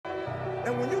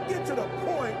And when you get to the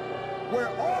point where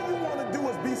all you want to do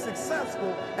is be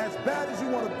successful as bad as you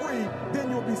want to breathe, then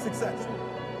you'll be successful.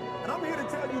 And I'm here to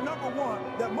tell you, number one,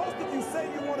 that most of you say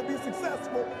you want to be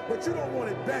successful, but you don't want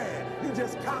it bad. You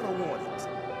just kind of want it.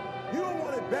 You don't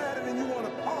want it bad and then you want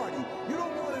to party. You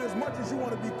don't want it as much as you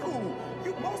want to be cool.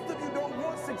 Most of you don't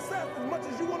want success as much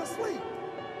as you want to sleep.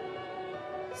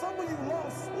 Some of you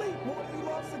love sleep more than you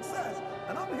love success.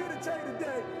 And I'm here to tell you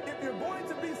today, if you're going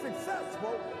to be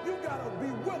successful, you got to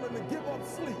be willing to give up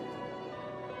sleep.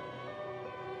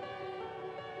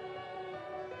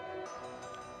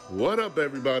 What up,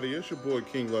 everybody? It's your boy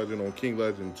King Legend on King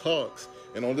Legend Talks.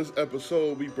 And on this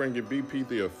episode, we bringing BP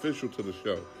the official to the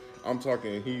show. I'm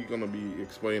talking, he's going to be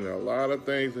explaining a lot of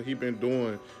things that he's been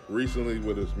doing recently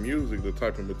with his music, the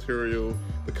type of material,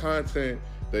 the content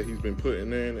that he's been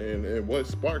putting in, and what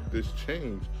sparked this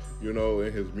change, you know,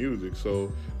 in his music.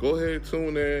 So go ahead,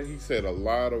 tune in. He said a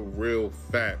lot of real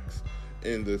facts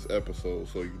in this episode,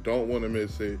 so you don't want to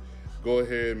miss it. Go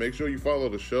ahead, make sure you follow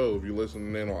the show if you're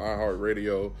listening in on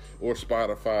iHeartRadio or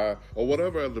Spotify or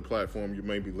whatever other platform you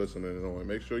may be listening on.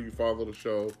 Make sure you follow the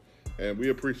show, and we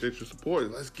appreciate your support.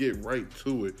 Let's get right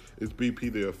to it. It's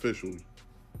BP the official.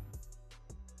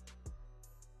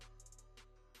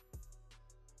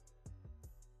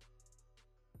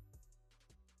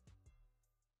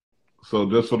 So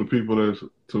just for the people that's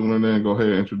tuning in, go ahead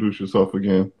and introduce yourself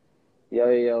again.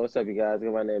 Yo, what's up, you guys?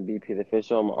 My name is BP the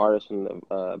Official. I'm an artist from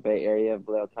the Bay Area,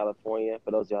 Vallejo, California.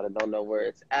 For those of y'all that don't know where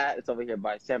it's at, it's over here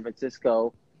by San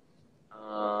Francisco.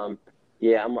 I'm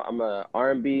a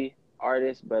R&B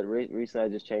artist, but recently I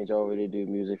just changed over to do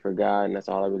music for God, and that's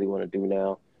all I really want to do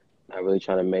now. I'm really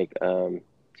trying to make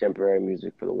temporary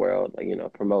music for the world, like, you know,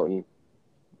 promoting,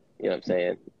 you know what I'm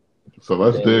saying? So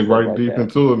let's dig right deep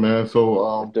into it, man.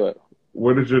 So let's do it.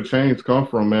 Where did your change come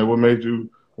from, man? What made you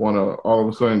want to all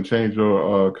of a sudden change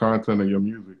your content and your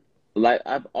music? Like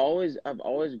I've always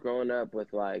grown up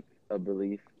with like a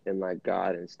belief in like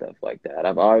God and stuff like that.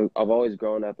 I've always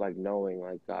grown up like knowing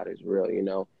like God is real, you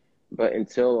know. But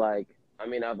until like, I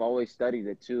mean, I've always studied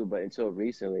it too, but until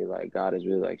recently, like God has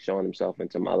really like shown himself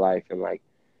into my life, and like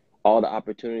all the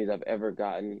opportunities I've ever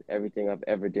gotten, everything I've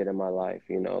ever did in my life,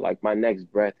 you know, like my next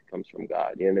breath comes from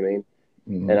God, you know what I mean?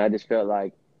 Mm-hmm. And I just felt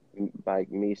like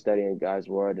me studying God's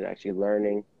word and actually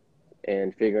learning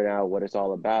and figuring out what it's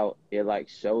all about, it like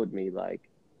showed me like,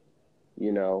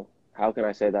 you know, how can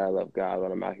I say that I love God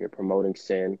when I'm out here promoting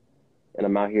sin and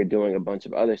I'm out here doing a bunch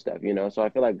of other stuff, you know? So I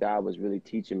feel like God was really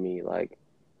teaching me like,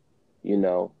 you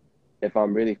know, if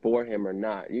I'm really for him or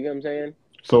not. You get what I'm saying?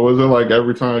 So is it like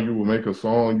every time you would make a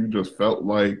song, you just felt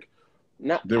like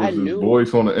there was this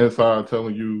voice on the inside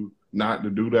telling you not to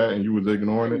do that and you was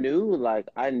ignoring it?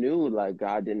 I knew like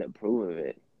God didn't approve of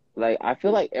it. Like, I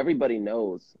feel like everybody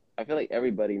knows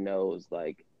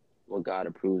like what God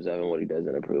approves of and what he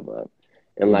doesn't approve of.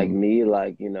 And like me,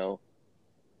 like, you know,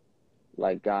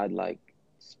 like God like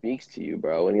speaks to you,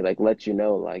 bro. And he like lets you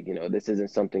know, like, you know, this isn't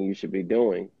something you should be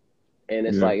doing. And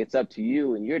it's like, it's up to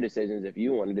you and your decisions if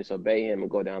you want to disobey him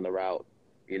and go down the route,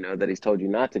 you know, that he's told you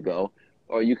not to go,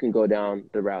 or you can go down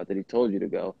the route that he told you to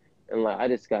go. And like, I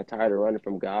just got tired of running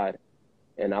from God.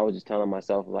 And I was just telling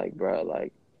myself like, bro,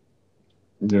 like,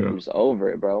 I'm just over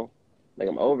it, bro. Like,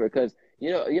 I'm over it. Cause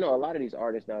you know, a lot of these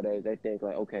artists nowadays, they think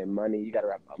like, okay, money, you got to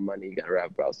rap about money. You got to rap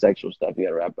about sexual stuff. You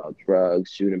got to rap about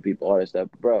drugs, shooting people, all that stuff.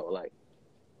 Bro, like,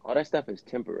 all that stuff is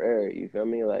temporary. You feel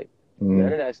me? Like,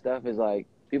 none of that stuff is like,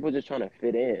 people just trying to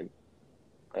fit in.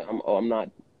 Like, I'm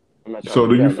not So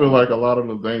do you feel like a lot of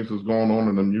the things that's going on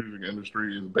in the music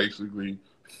industry is basically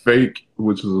fake,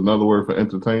 which is another word for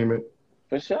entertainment?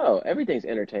 For sure. Everything's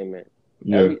entertainment.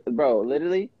 Yeah. Bro,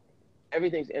 literally,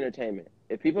 everything's entertainment.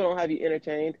 If people don't have you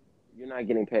entertained, you're not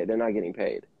getting paid. They're not getting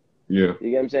paid. Yeah.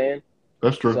 You get what I'm saying?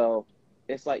 That's true. So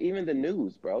it's like even the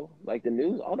news, bro. Like the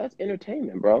news, all that's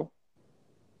entertainment, bro.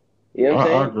 You know what I'm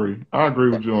saying? I agree. I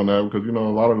agree with you on that because, you know, a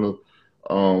lot of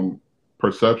the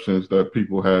perceptions that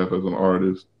people have as an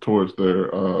artist towards their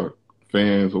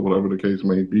fans or whatever the case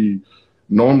may be,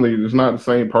 normally it's not the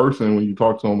same person when you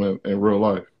talk to them in real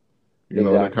life. You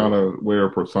know, they kind of wear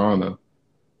a persona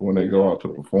when they go out to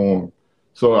perform.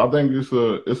 So I think it's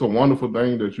a wonderful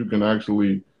thing that you can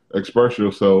actually express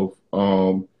yourself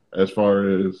as far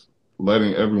as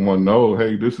letting everyone know,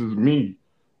 hey, this is me.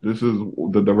 This is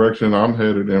the direction I'm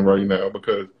headed in right now,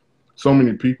 because so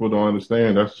many people don't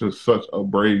understand that's just such a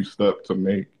brave step to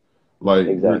make. Like,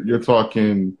 you're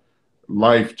talking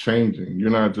life changing. You're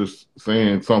not just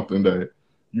saying something that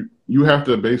you have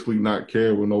to basically not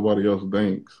care what nobody else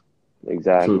thinks.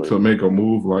 Exactly. To make a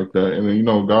move like that. And then, you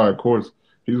know, God, of course,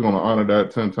 he's going to honor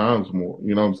that 10 times more.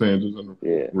 You know what I'm saying? Just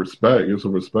in respect. It's a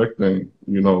respect thing,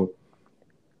 you know.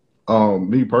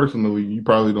 Me personally, you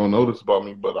probably don't know this about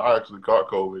me, but I actually caught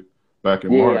COVID back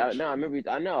in Yeah, March. no, I remember.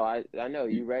 I know.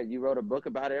 You wrote a book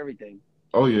about everything.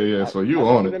 Oh yeah, yeah. So you I think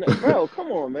on you've it. been, bro.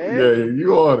 Come on, Yeah, man. yeah,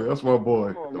 you on it. That's my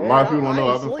boy. Come on, A lot man. of people don't I know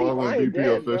ain't I've been sleep. following I ain't BP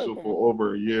dead, bro. official Come on. for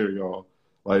over a year, y'all.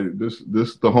 Like this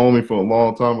the homie from a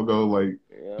long time ago. Like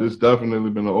Yeah. this definitely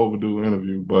been an overdue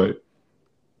interview. But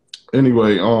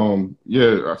anyway,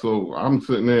 yeah. So I'm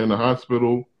sitting there in the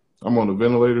hospital. I'm on a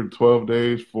ventilator, 12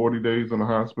 days, 40 days in the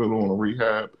hospital on a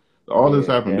rehab. All this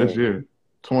Yeah. happened this Dang. year,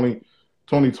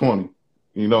 2020.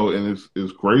 You know, and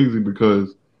it's crazy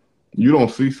because you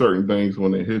don't see certain things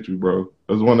when they hit you, bro.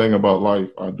 That's one thing about life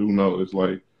I do know. It's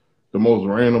like the most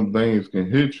random things can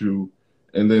hit you,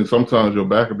 and then sometimes your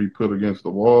back will be put against the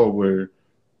wall where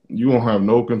you won't have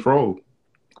no control.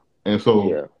 And so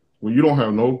Yeah. when you don't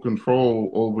have no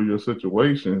control over your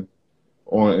situation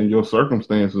or in your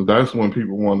circumstances, that's when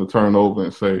people want to turn over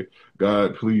and say,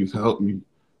 God, please help me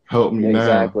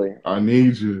now. Exactly. I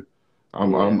need you.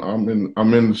 Yeah. I'm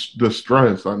in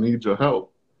distress. I need your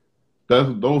help.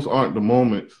 Those aren't the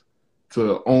moments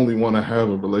to only want to have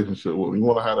a relationship with. You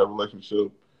want to have that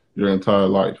relationship your entire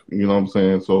life. You know what I'm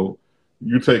saying? So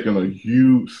you're taking a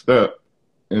huge step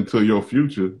into your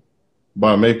future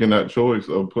by making that choice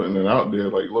of putting it out there.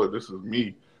 Like, look, this is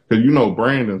me, because you know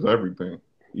brand is everything.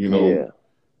 You know, Yeah.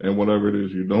 and whatever it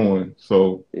is you're doing.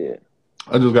 So Yeah.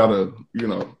 I just gotta,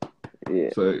 Yeah.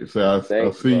 say I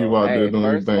Thanks, see you bro. out there Hey, doing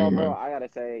your first of all, thing, bro, man. I gotta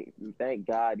say, thank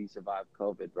God you survived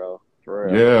COVID, bro. For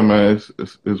real. Yeah, man, it's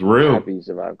I'm real. happy you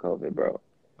survived COVID, bro.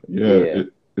 Yeah, Yeah.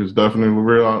 it's definitely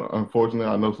real. Unfortunately,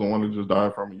 I know someone that just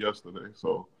died from it yesterday.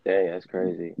 So Dang, that's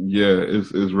crazy. yeah,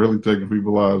 it's really taking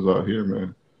people's lives out here,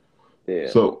 man. Yeah.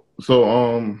 So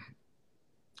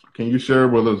can you share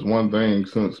with us one thing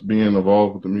since being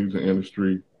involved with the music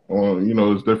industry? On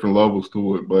there's different levels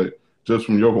to it, but just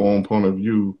from your own point of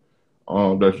view,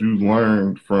 that you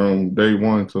learned from day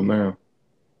one till now.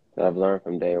 That I've learned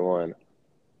from day one.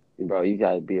 Bro, you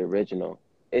gotta be original.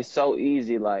 It's so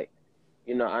easy, like,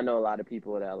 I know a lot of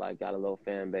people that like got a little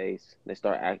fan base. They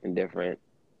start acting different.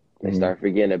 They Hmm. start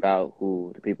forgetting about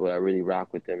who the people that really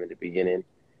rock with them in the beginning.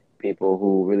 People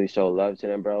who really show love to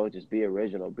them, bro. Just be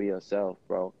original, be yourself,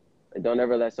 bro. And don't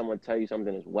ever let someone tell you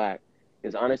something is whack.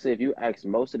 Because honestly, if you ask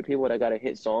most of the people that got a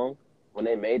hit song, when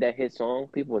they made that hit song,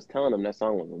 people was telling them that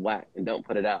song was whack and don't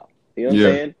put it out. You know what I'm Yeah,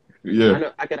 saying? I yeah,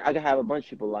 know I could have a bunch of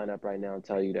people line up right now and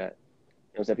tell you that.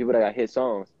 You know what I'm saying? People that got hit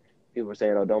songs, people are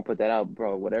saying, "Oh, don't put that out,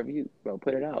 bro. Whatever bro,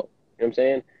 put it out." You know what I'm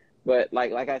saying? But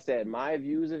like I said, my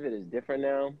views of it is different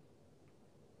now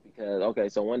because okay,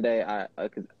 so one day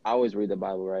cause I always read the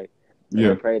Bible, right? And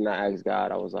I yeah, prayed and I asked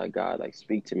God. I was like, God, like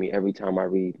speak to me every time I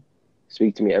read.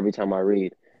 Speak to me every time I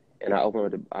read. And I opened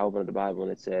up the Bible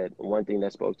and it said one thing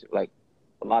that spoke to like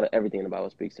a lot of everything in the Bible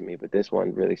speaks to me, but this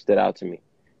one really stood out to me.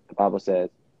 The Bible says,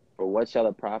 "For what shall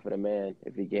it profit a man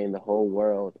if he gain the whole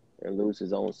world and lose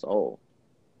his own soul?"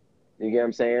 You get what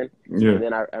I'm saying? yeah, And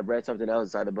then I read something else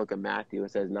inside the book of Matthew.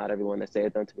 It says, "Not everyone that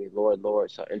saith unto me, Lord, Lord,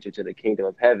 shall enter to the kingdom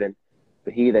of heaven,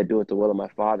 but he that doeth the will of my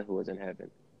Father who is in heaven."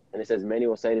 And it says, "Many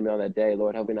will say to me on that day,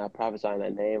 Lord, help me not prophesy in thy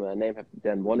name, and thy name have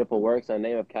done wonderful works, and thy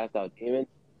name have cast out demons."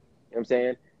 You know what I'm saying?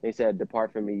 And he said,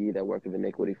 "Depart from me, ye that work of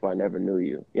iniquity, for I never knew you."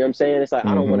 You know what I'm saying? It's like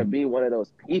I don't want to hmm be one of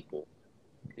those people.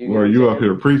 You get what Well, I'm you up saying?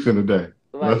 here preaching today.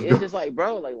 Like Let's it's go. just like,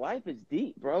 bro, like life is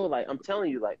deep, bro. Like I'm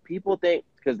telling you, like people think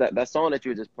because that song that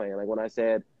you were just playing, like when I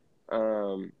said,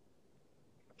 um,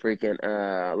 freaking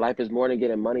life is more than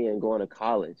getting money and going to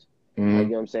college. Like, you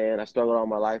Hmm. know what I'm saying? I struggled all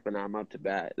my life and now I'm up to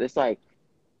bat. It's like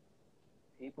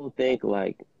people think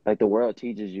like the world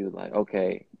teaches you like,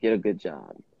 okay, get a good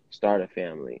job, start a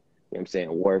family. You know what I'm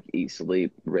saying? Work, eat,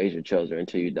 sleep, raise your children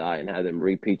until you die and have them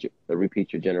repeat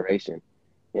your generation.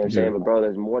 You know what I'm Yeah, saying? But bro,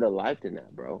 there's more to life than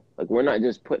that, bro. Like we're not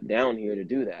just put down here to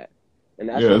do that. And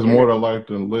that's yeah. what It's more to life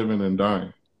than living and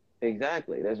dying.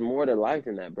 exactly. There's more to life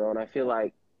than that, bro. And I feel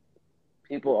like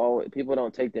people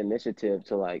don't take the initiative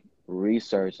to like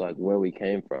research like where we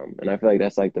came from, and I feel like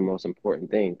that's like the most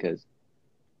important thing because,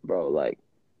 bro, like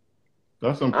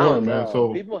That's I don't important, man. know,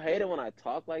 So people hate it when I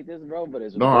talk like this, bro, but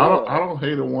it's no, real. I Like don't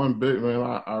hate it one bit, man.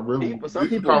 I really some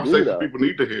these are people do conversations though, people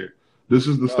need to hear. This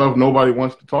is the stuff bro. nobody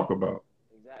wants to talk about.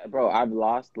 Exactly, bro. I've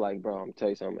lost like, bro. I'm gonna tell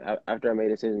you something. After I made a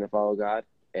decision to follow God,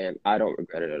 and I don't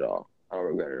regret it at all. I don't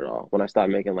regret it at all. When I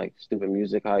stopped making like stupid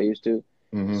music how I used to,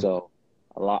 Hmm. so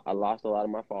I lost a lot of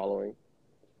my following.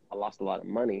 I lost a lot of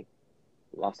money.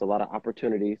 Lost a lot of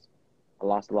opportunities. I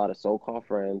lost a lot of so-called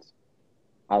friends.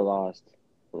 I lost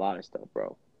a lot of stuff,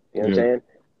 bro. You know what I'm Yeah, saying?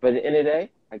 But at the end of the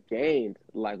day, I gained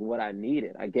like what I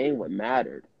needed. I gained what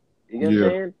mattered. You know what I'm yeah.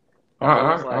 saying?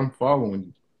 So it's like, I'm following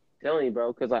you. telling you,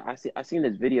 bro, because like I seen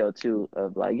this video too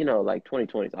of like, you know, like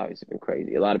 2020's obviously been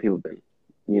crazy. A lot of people been,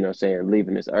 you know, saying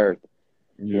leaving this earth.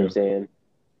 You know what I'm Yeah, saying?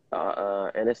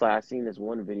 And it's like I seen this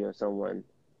one video of someone,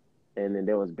 and then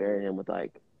they was burying him with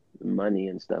like money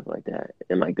and stuff like that,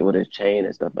 and like with his chain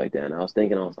and stuff like that. And I was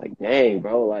thinking, I was like, dang,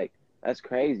 bro, like that's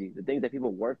crazy. The things that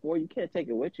people work for, you can't take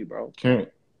it with you, bro. can't.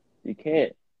 You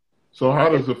can't. So how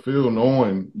And does it feel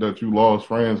knowing that you lost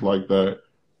friends like that?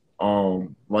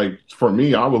 Like for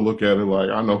me, I would look at it like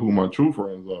I know who my true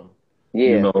friends are.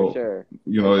 You yeah, for know, sure.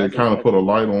 it That's kind of put a exactly.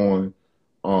 light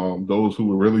on those who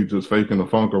were really just faking the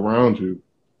funk around you.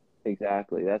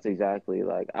 Exactly. That's exactly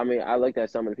like I mean, I looked at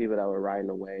some of the people that were riding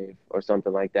the wave or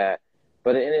something like that.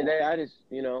 But at the end of the day, I just,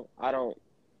 you know, I don't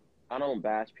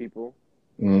bash people.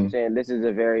 I'm Mm, saying this is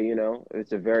a very, you know,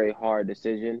 it's a very hard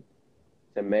decision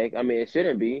to make. I mean, it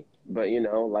shouldn't be, but you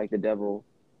know, like the devil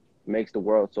makes the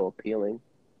world so appealing.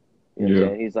 You know what I'm yeah.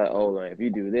 saying? He's like, oh, like if you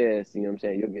do this, you know what I'm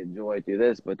saying, you'll get joy through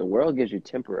this, but the world gives you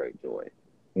temporary joy.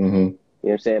 Hmm. You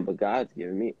know what I'm saying? But God's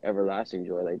giving me everlasting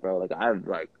joy. Like, bro, like I've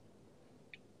like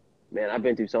man, I've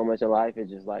been through so much in life.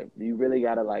 It's just like you really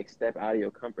gotta like step out of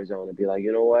your comfort zone and be like,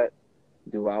 you know what?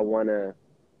 Do I wanna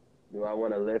do I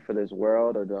wanna live for this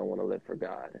world or do I wanna live for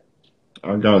God?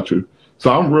 I got you.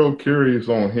 So I'm real curious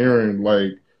on hearing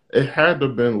like it had to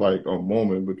have been like a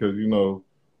moment because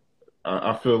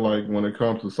I feel like when it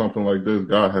comes to something like this,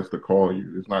 God has to call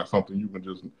you. It's not something you can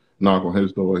just knock on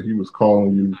his door. He was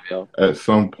calling you Yeah. at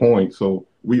some point. So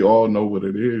we all know what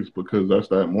it is because that's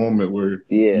that moment where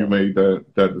you Yeah. made that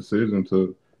decision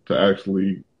to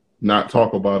actually not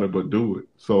talk about it but do it.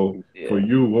 So for Yeah.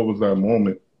 you, what was that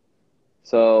moment?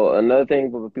 So another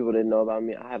thing what people didn't know about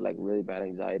me, I had like really bad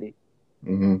anxiety.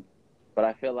 Hmm. But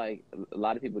I feel like a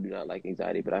lot of people do not like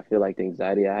anxiety, but I feel like the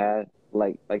anxiety I had,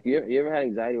 like you ever had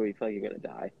anxiety where you feel like you're gonna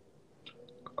die?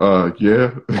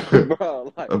 Yeah.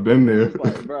 Bro, like I've been it's there. just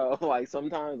like, bro, like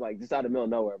sometimes like just out of the middle of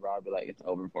nowhere, bro, I'll be like, it's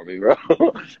over for me, bro.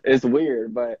 It's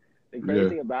weird, but the crazy Yeah.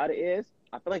 thing about it is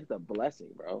I feel like it's a blessing,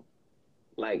 bro.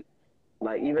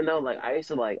 Like even though like I used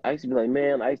to be like,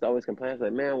 man, I used to always complain, I was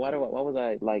like, man, why was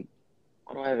I like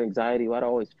why do I have anxiety? Why do I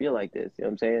always feel like this? You know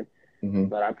what I'm saying? Hmm.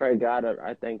 But I pray God,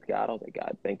 I thank God, I was like,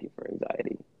 God, thank you for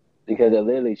anxiety. Because it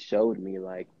literally showed me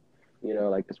like, you know,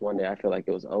 like this one day I feel like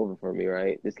it was over for me,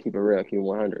 right? Just keep it real, keep it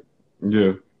 100.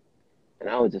 Yeah. And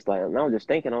I was just like, and I was just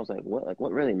thinking, I was like,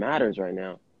 what really matters right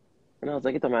now? And I was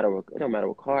like, it don't matter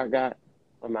what car I got, it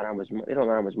don't matter how much, it don't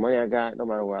matter how much money I got, it don't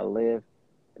matter where I live,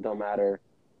 it don't matter,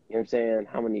 you know what I'm saying,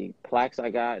 how many plaques I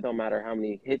got, it don't matter how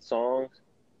many hit songs,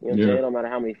 you know what I'm saying, Yeah. it don't matter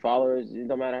how many followers, it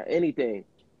don't matter anything,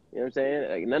 you know what I'm saying?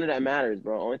 Like none of that matters,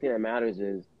 bro. Only thing that matters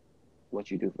is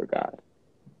what you do for God.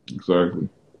 Exactly.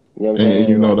 You know what I'm And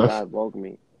saying? Like that's God woke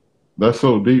me That's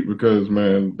so deep because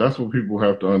man, that's what people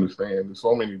have to understand. There's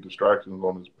so many distractions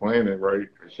on this planet, right?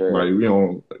 for sure. Like we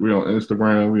on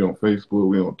Instagram, we on Facebook,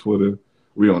 we on Twitter,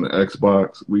 we on the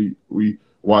Xbox, we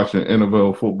watching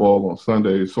NFL football on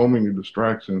Sundays. So many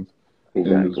distractions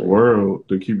in this Exactly. world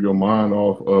to keep your mind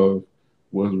off of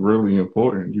what's really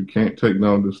important. You can't take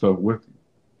none of this stuff with you.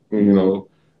 Hmm.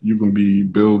 You can be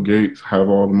Bill Gates, have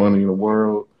all the money in the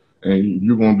world, and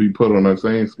you're gonna be put on that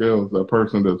same scale as that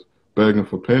person that's begging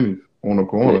for pennies on the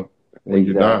corner when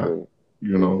you die. Exactly.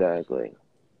 You know, Exactly.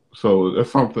 so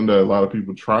that's something that a lot of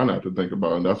people try not to think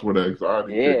about, and that's where the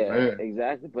anxiety kicks Yeah, in.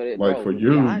 exactly. But it, Like bro, for you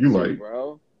you, got you to, like,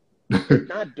 bro. Like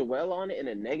not dwell on it in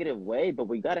a negative way, but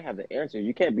we got to have the answers.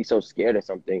 You can't be so scared of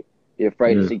something. You're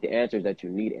afraid to yeah, seek the answers that you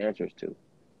need answers to.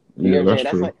 You get yeah, what I'm that's saying?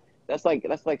 true.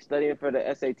 That's like studying for the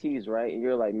SATs, right? And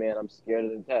you're like, man, I'm scared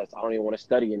of the test. I don't even want to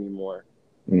study anymore.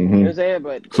 You know Hmm. what I'm saying?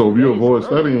 But the So if you day's avoid coming.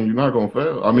 studying, you're not gonna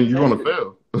fail. I The mean, you're test gonna is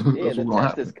fail. Yeah, That's the what's gonna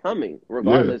test is happen. coming,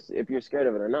 Yeah, regardless if you're scared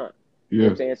of it or not. You know what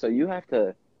yeah, I'm saying? So you have to, you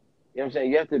know what I'm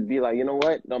saying? You have to be like, you know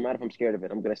what? Don't matter if I'm scared of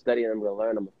it. I'm gonna study and I'm gonna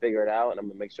learn. I'm gonna figure it out, and I'm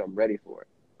gonna make sure I'm ready for it.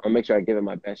 I'm gonna make sure I give it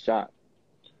my best shot.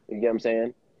 You get what I'm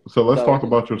saying? So let's So talk it's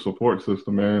just about your support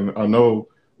system, man. I know,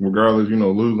 regardless,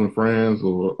 losing friends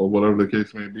or whatever the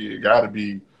case may be, it got to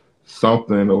be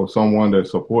something or someone that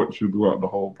supports you throughout the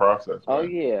whole process, oh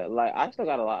man. yeah, like I still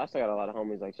got a lot. I still got a lot of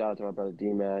homies. Like shout out to my brother D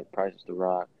Mac, Prices to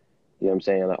Rock. You know what I'm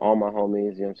saying? Like all my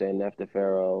homies. You know what I'm saying? Nefta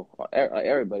Pharaoh, like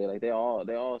everybody. Like they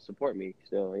all support me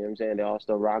still. You know what I'm saying? They all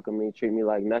still rock with me, treat me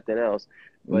like nothing else.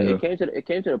 But Yeah, it came to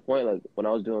the point like when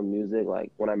I was doing music,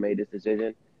 like when I made this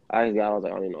decision, I was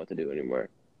like I don't even know what to do anymore.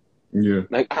 yeah.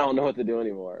 Like I don't know what to do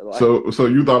anymore. So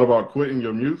you thought about quitting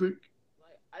your music?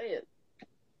 Like I didn't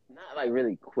not like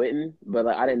really quitting, but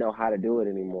like I didn't know how to do it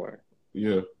anymore.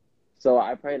 Yeah. So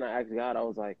I prayed and I asked God. I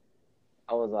was like,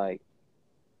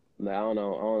 I don't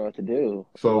know what to do.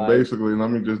 So Like, basically, let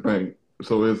me just think.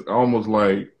 So it's almost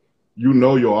like you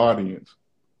know your audience,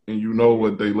 and you know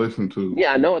what they listen to.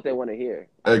 Yeah, I know what they want to hear.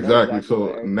 I know Exactly. exactly what So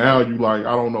everybody now wants you to like, hear.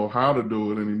 I don't know how to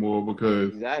do it anymore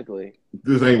because Exactly.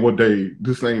 this ain't what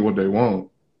they want,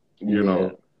 you Yeah.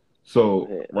 know. So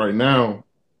Yeah. right now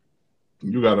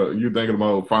you're thinking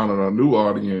about finding a new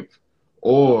audience,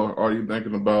 or are you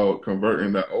thinking about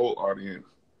converting that old audience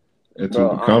into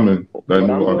Bro, becoming that what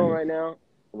new I'm doing audience?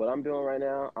 right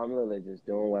now, I'm literally just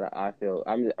doing what I feel.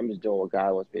 I'm just doing what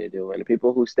God wants me to do. And the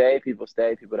people who stay, people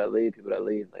stay. People that leave, people that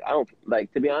leave. Like I don't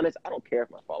like, to be honest, I don't care if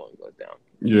my following goes down.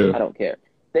 Yeah. I don't care.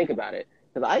 Think about it,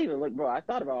 because I even look, bro. I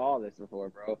thought about all this before,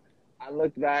 bro. I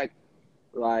looked back,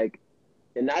 like,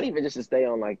 and not even just to stay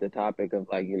on like the topic of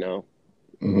like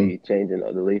Hmm. me changing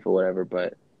the leaf or whatever,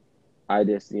 but I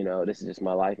just this is just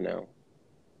my life now.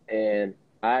 And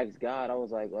I asked God, I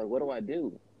was like, what do I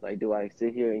do? Like, do I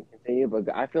sit here and continue?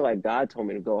 But I feel like God told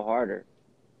me to go harder.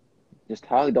 Just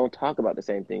don't talk about the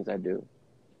same things I do.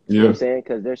 You know what I'm Yeah. saying?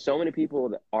 Because there's so many people,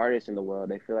 the artists in the world,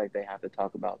 they feel like they have to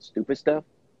talk about stupid stuff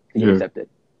to get Yeah. accepted.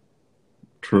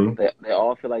 True. They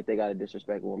all feel like they got to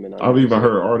disrespect women on I've even music.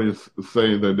 heard artists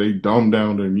say that they dumb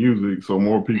down their music so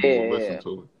more people will listen Yeah,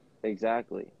 to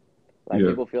exactly. it. Like Yeah.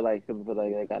 people feel like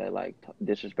they gotta like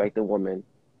disrespect a woman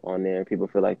on there. People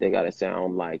feel like they gotta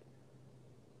sound like,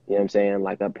 you know what I'm saying,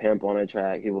 like a pimp on a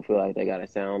track. People feel like they gotta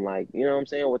sound like, you know what I'm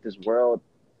saying, what this world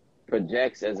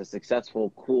projects as a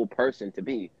successful, cool person to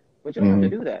be. But you don't have to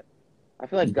Hmm. do that. I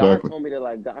feel like God Exactly. told me to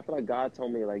like. I feel like God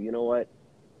told me like, you know what,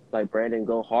 like Brandon,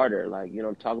 go harder. Like,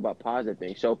 talk about positive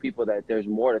things. Show people that there's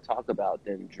more to talk about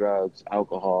than drugs,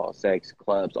 alcohol, sex,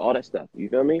 clubs, all that stuff. You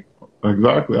feel me?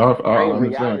 Exactly. I Bring understand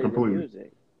reality to completely.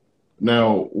 music.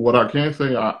 Now, what I can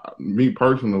say, me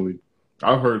personally,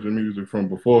 I've heard your music from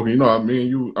before. You know, me and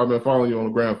you, I've been following you on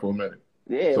the ground for a minute.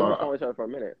 Yeah, So we've been following each other for a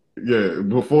minute. yeah,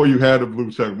 before you had a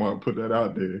blue check mark, put that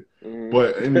out there.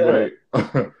 But Hmm. anyway,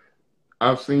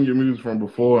 I've seen your music from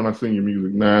before and I've seen your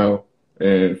music now.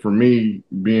 And for me,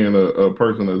 being a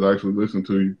person that's actually listened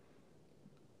to you,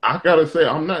 I gotta say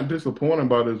I'm not disappointed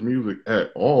by this music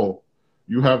at all.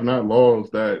 You have not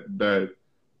lost that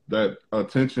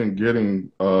attention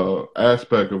getting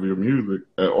aspect of your music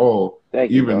at all.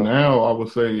 Thank you, Even bro. now, I would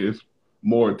say it's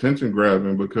more attention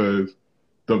grabbing because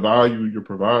the value you're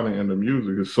providing in the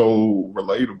music is so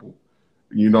relatable.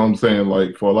 You know what I'm saying?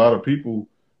 Like for a lot of people,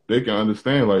 they can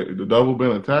understand. Like the devil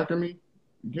been attacking me.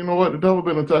 You know what? The devil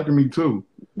been attacking me too.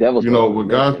 Devil's You been know on a what?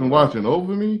 God's mission, been bro. watching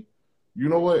over me. You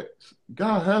know what?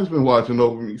 God has been watching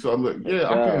over me. So I'm like, For yeah,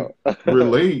 I can sure.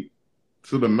 relate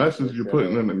to the message For you're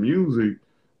putting sure. in the music,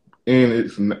 and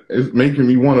it's making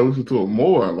me want to listen to it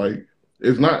more. Like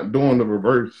it's not doing the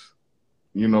reverse.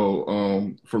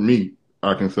 For me,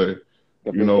 I can say,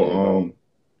 you know, Appreciate it,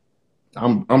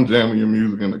 bro. I'm jamming your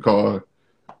music in the car.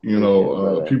 Appreciate it,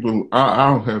 brother. People, I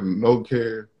don't have no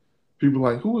care. People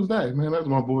like, who is that, man? That's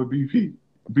my boy BP.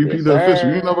 BP Yes, the official.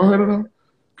 You ain't never heard of sir. him?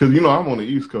 Because I'm on the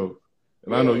East Coast,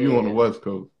 and I Yeah, know you on the yeah, West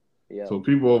Coast. yeah. So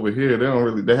people over here,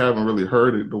 they haven't really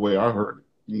heard it the way I heard it.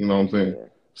 You know what I'm saying? Yeah.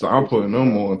 So I'm putting Appreciate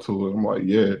you, them bro. on to it. I'm like,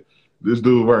 yeah, this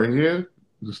dude right here,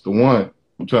 is the one.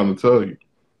 I'm trying to tell you.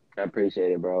 I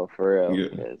appreciate it, bro. For real. Yeah.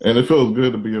 'Cause, And it feels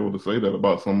good to be able to say that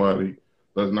about somebody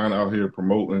that's not out here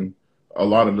promoting a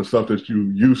lot of the stuff that you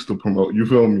used to promote. You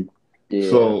feel me? yeah,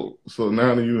 So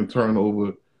now that you can turn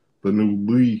over the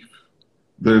new leaf,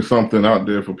 there's something out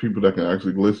there for people that can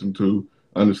actually listen to,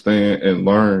 understand, and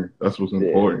learn. That's what's yeah,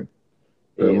 important.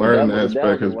 That yeah. learning The devil's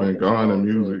aspect been has been working gone in strong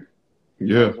too. music. The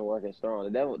Yeah. devil's been working strong.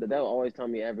 The devil always tell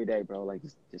me every day, bro. Like,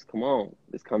 just come on,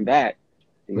 just come back.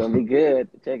 You're gonna be good.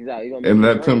 Check this out. You're gonna be And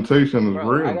good, that bro. temptation is Bro, I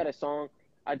real. got a song.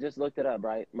 I just looked it up,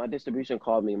 right? My distribution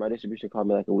called me. My distribution called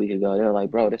me like a week ago. They were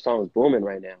like, bro, this song is booming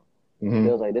right now. They Hmm.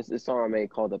 was like, this song I made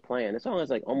called The Plan. This song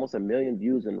has like almost 1 million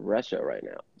views in Russia right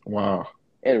now. Wow.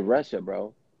 In Russia,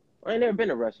 bro. I ain't never been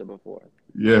to Russia before.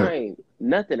 Yeah. I ain't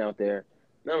nothing out there.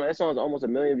 No, that song's almost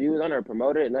 1 million views. I never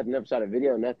promoted it, nothing, never shot a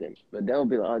video, nothing. But they'll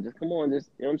be like, oh, just come on, just,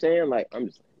 you know what I'm saying? Like, I'm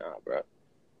just like, nah, bro.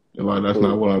 Like I'm that's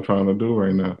not cool. what I'm trying to do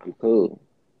right now. I'm cool.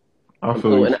 I I'm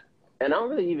feel cool. you. And I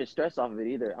don't really even stress off of it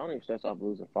either. I don't even stress off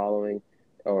losing following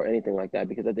or anything like that,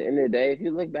 because at the end of the day, if you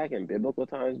look back in biblical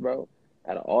times, bro,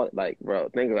 at all, like, bro,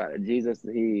 think about it. Jesus,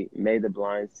 he made the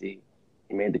blind see,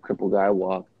 he made the crippled guy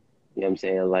walk. You know what I'm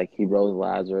saying? Like, he rose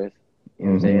Lazarus. You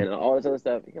know what I'm saying? Hmm. And all this other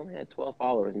stuff. He only had 12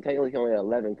 followers, and technically he only had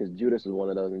 11 because Judas was one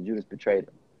of those, and Judas betrayed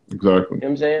him. Exactly. You know what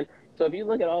I'm saying? So if you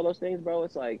look at all those things, bro,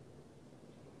 it's like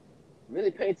really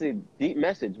paints a deep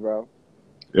message, bro.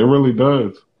 It really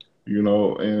does.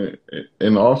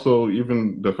 And also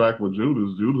even the fact with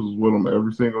Judas was with him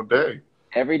every single day.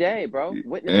 Every day, bro.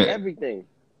 Witnessed And everything.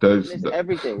 that's Witnessed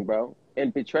everything, bro.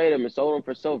 And betrayed him and sold him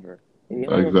for silver. And he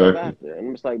hung himself exactly. after. And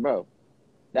I'm just like, bro.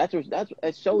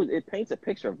 it shows, it paints a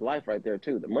picture of life right there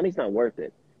too. The money's not worth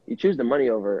it. You choose the money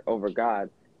over God,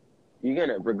 you're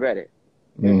gonna regret it.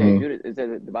 You know what I'm saying? Hmm. Judas, it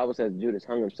says, the Bible says Judas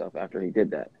hung himself after he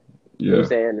did that. You know what I'm Yeah,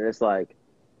 saying? And it's like,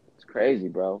 it's crazy,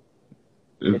 bro.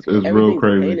 it's real Everything's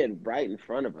crazy. painted right in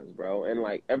front of us, bro. And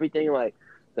like everything like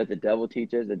that the devil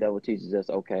teaches us,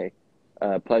 okay,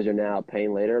 pleasure now,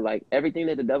 pain later. Like everything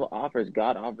that the devil offers,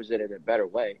 God offers it in a better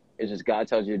way. It's just God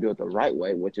tells you to do it the right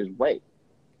way, which is wait.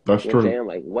 That's You know what I'm true. saying?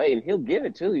 Like wait, and he'll give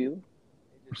it to you.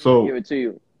 He might give So, it to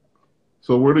you.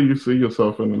 so where do you see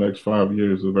yourself in the next 5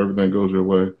 years if everything goes your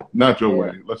way? Not your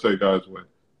way. Yeah. Let's say God's way.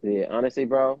 Yeah. Honestly,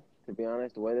 bro, to be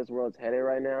honest, the way this world's headed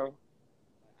right now,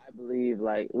 I believe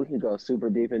like we can go super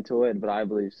deep into it, but I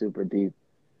believe super deep.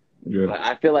 Yeah.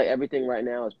 I feel like everything right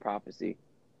now is prophecy.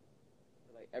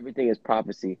 Like everything is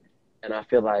prophecy. And I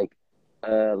feel like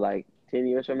 10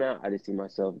 years from now, I just see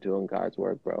myself doing God's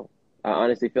work, bro. I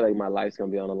honestly feel like my life's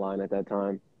gonna be on the line at that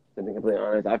time. To be completely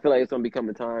honest, I feel like it's gonna become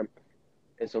a time.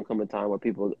 It's gonna come a time where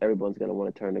everyone's gonna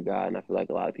want to turn to God, and I feel like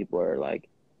a lot of people are like,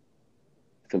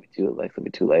 it's gonna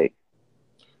be too late.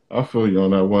 I feel you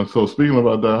on that one. So speaking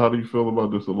about that, how do you feel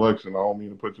about this election? I don't mean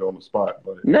to put you on the spot,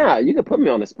 but Nah, you can put me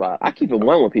on the spot. I keep it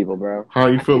one with people, bro. how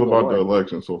you I feel keep it about the one.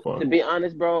 election so far? To be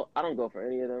honest, bro, I don't go for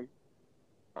any of them.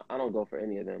 I don't go for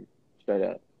any of them, straight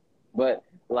up. But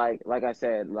like I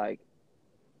said,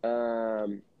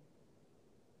 um,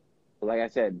 like I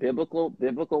said,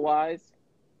 biblical wise,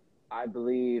 I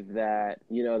believe that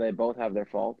they both have their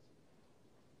faults,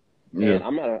 Yeah, and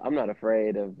I'm not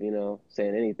afraid of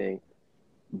saying anything.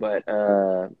 But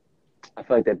I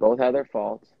feel like they both have their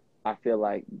faults. I feel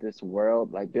like this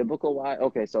world, like biblical wise,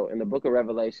 okay. So in the Book of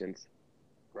Revelations,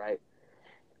 right?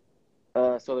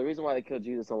 So the reason why they killed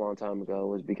Jesus a long time ago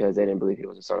was because they didn't believe he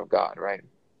was the Son of God, right?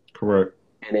 correct.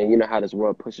 And then you know how this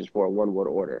world pushes for a one world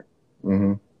order.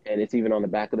 Hmm. And it's even on the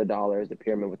back of the dollars, the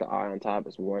pyramid with the eye on top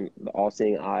is the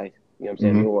all-seeing eye. You know what I'm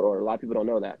saying? Hmm. New World Order. A lot of people don't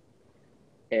know that.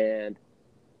 And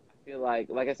I feel like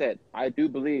I said, I do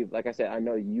believe, like I said, I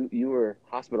know you were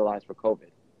hospitalized for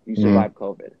COVID. You Hmm. survived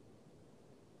COVID.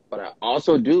 But I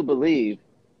also do believe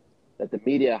that the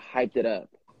media hyped it up.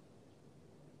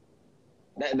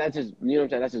 That's just, you know what I'm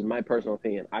saying? That's just my personal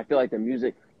opinion. I feel like the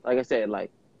music, like I said,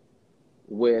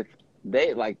 with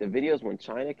the videos when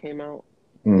China came out,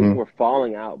 people Hmm. were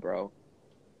falling out, bro.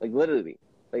 Like literally,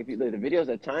 like the videos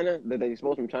at China that they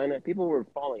exposed from China, people were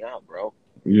falling out, bro.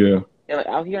 Yeah, And like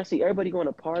out here, I see everybody going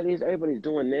to parties, everybody's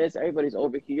doing this, everybody's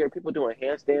over here, people doing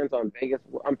handstands on Vegas.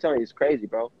 I'm telling you, it's crazy,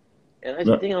 bro. And I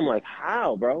just Now, think I'm like,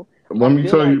 how, bro? let I me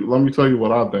feel tell like you. Let me tell you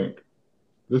what I think.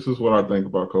 This is what I think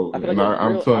about I COVID, feel like and it was I'm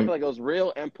real. I telling. feel like it was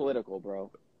real and political,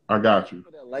 bro. I got you.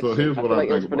 For the So election, here's I what feel I like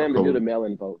it was think for about them to do the COVID.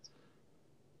 mail-in votes.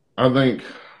 I think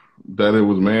that it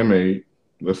was man-made.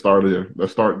 Let's start there.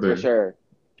 Let's start For there. sure,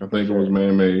 I for think it was sure.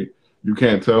 man-made. You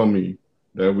can't tell me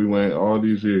that we went all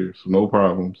these years, no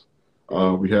problems.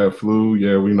 Mm. We had flu,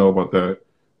 yeah, we know about that.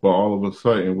 But all of a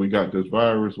sudden, we got this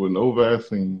virus with no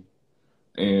vaccine,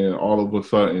 and all of a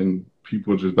sudden,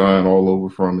 people just dying all over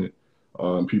from it.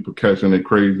 People catching it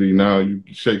crazy. Now you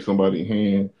shake somebody's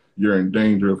hand, you're in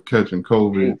danger of catching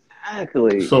COVID.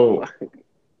 Exactly. So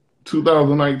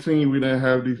 2019, we didn't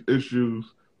have these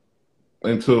issues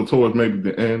until towards maybe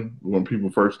the end when people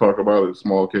first talk about it,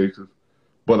 small cases.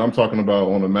 But I'm talking about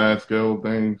on a mass scale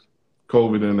things,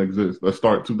 COVID didn't exist. Let's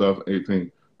start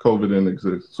 2018. COVID didn't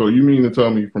exist. So you mean to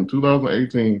tell me from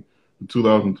 2018 to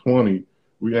 2020,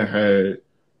 we had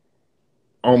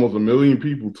almost a million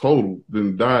people total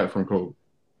that died from COVID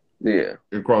Yeah,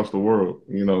 across the world,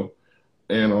 you know?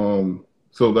 And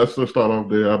so let's just start off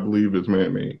there. I believe it's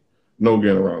man-made. No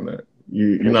getting around that.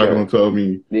 You're for not going sure. to tell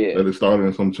me Yeah, that it started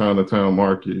in some Chinatown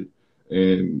market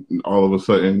and all of a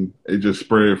sudden it just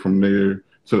spread from there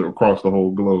to across the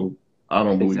whole globe. I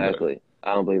don't believe that. exactly.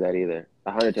 I don't believe that either.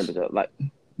 110%.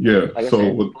 Yeah. Like I So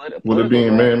said, with it political, being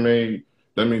bro. man-made,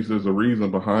 that means there's a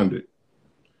reason behind it.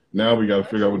 Now we got to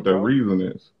figure out Especially, what that bro. reason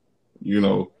is. You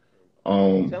know,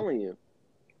 I'm um, telling you.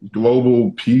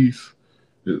 global peace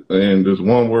and this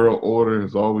one world order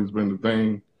has always been the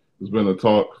thing. It's been a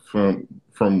talk from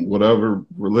whatever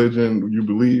religion you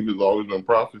believe. It's always been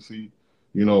prophecy,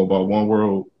 about one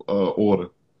world order.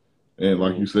 And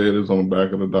like Mm. you said, it's on the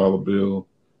back of the dollar bill,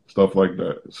 stuff like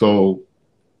that. So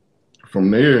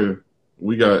from there,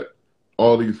 we got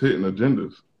all these hidden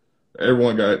agendas.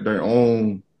 Everyone got their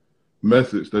own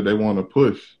message that they want to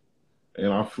push,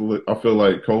 and I feel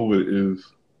like COVID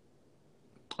is,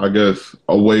 I guess,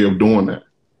 a way of doing that.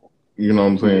 You know what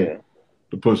I'm saying? Yeah.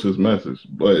 To push this message.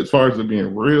 But as far as it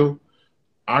being real,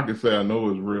 I can say I know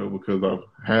it's real because I've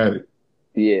had it.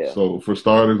 Yeah. So for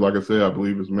starters, like I said, I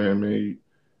believe it's man-made.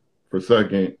 For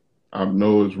second, I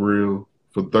know it's real.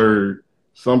 For third,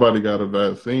 somebody got a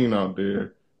vaccine out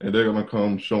there, and they're gonna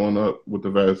come showing up with the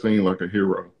vaccine like a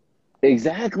hero.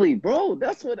 Exactly, bro.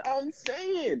 That's what I'm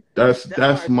saying. That's why.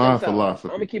 That's Check my this out. I'm gonna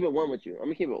philosophy. keep it one with you. I'm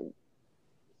gonna keep it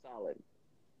solid.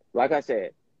 Like I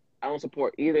said, I don't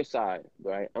support either side,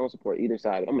 right? I don't support either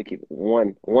side. I'm gonna keep it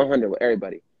 100 with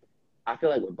everybody. I feel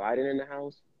like with Biden in the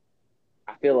house,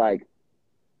 I feel like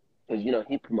because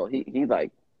he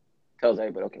like tells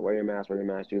everybody, okay, wear your mask,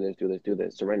 do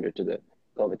this, surrender to the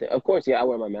COVID thing. Of course, yeah, I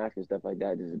wear my mask and stuff like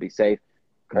that just to be safe,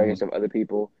 courteous Mhm. of other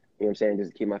people. You know what I'm saying?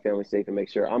 Just to keep my family safe and make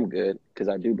sure I'm good because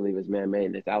I do believe it's man-made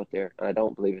and it's out there, and I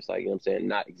don't believe it's like you know what I'm saying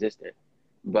not existent.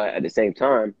 But at the same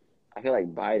time, I feel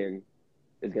like Biden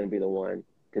is going to be the one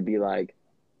to be like,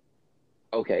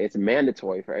 okay, it's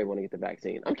mandatory for everyone to get the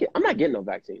vaccine. I'm not getting no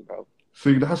vaccine, bro.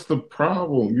 See, that's the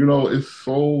problem. It's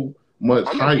so much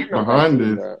I'm not getting hype no behind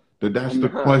vaccine, this bro. that that's I'm the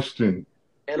not. question.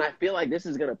 And I feel like this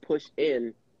is gonna push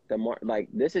in like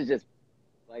this is just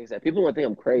like I said, people gonna think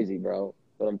I'm crazy, bro.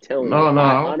 But I'm telling you, No, no, I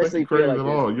I don't think you're honestly feel crazy like at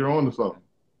this. all. You're on to something.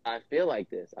 I feel like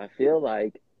this. I feel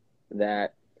like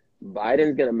that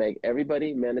Biden's gonna make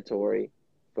everybody mandatory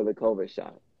for the COVID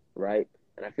shot, right?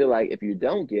 And I feel like if you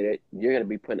don't get it, you're gonna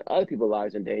be putting other people's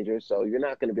lives in danger. So you're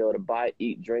not gonna be able to buy,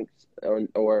 eat, drinks,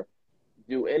 or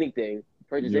do anything,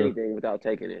 purchase Yeah. anything without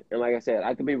taking it. And like I said,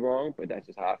 I could be wrong, but that's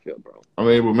just how I feel, bro. I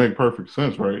mean, it would make perfect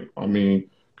sense, right? I mean,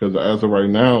 because as of right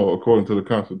now, according to the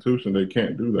Constitution, they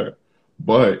can't do that.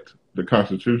 But the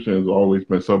Constitution has always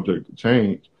been subject to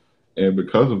change. And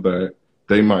because of that,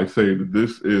 they might say that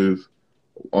this is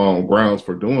grounds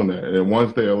for doing that. And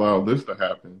once they allow this to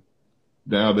happen,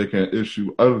 now they can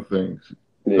issue other things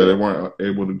that they Yeah, weren't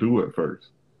able to do at first.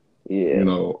 yeah,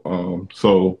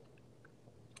 So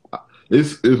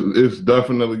it's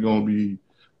definitely going to be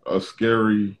a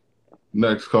scary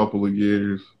next couple of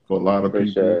years for a lot of for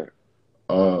people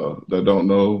sure. that don't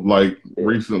know. Like Yeah.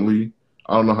 recently,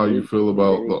 I don't know how you feel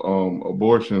about the Many.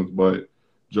 abortions, but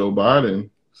Joe Biden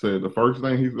said the first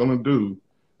thing he's going to do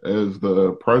as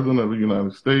the president of the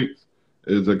United States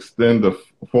is extend the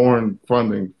foreign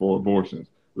funding for abortions.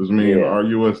 This means Yeah. our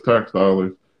U.S. tax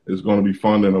dollars is going to be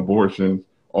funding abortions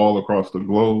all across the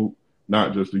globe,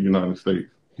 not just the United States.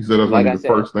 He said that's going Like to I be the said,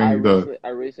 first thing he does. I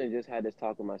recently just had this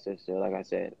talk with my sister. Like I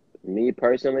said, me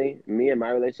personally, me and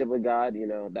my relationship with God,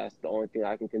 that's the only thing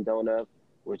I can condone of.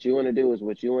 What you want to do is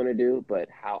what you want to do, but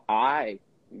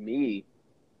me,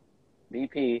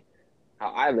 BP, how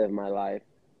I live my life,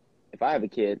 if I have a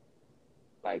kid,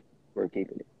 like we're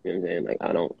keeping it. You know what I'm saying?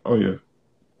 Like Oh yeah,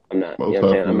 I'm not, you most know what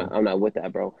I'm saying? definitely. I'm not with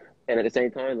that, bro. And at the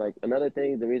same time, like another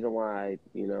thing, the reason why,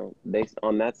 based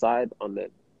on that side, on the,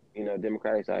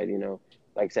 Democratic side,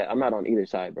 like I said, I'm not on either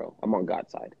side, bro. I'm on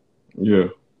God's side. Yeah.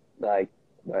 Like,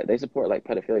 but they support like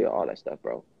pedophilia, all that stuff,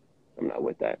 bro. I'm not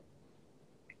with that.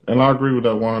 And I agree with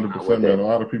that I'm not 100%, with man. it. A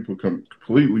lot of people can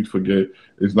completely forget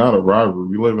it's not a rivalry.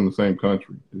 We live in the same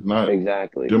country. It's not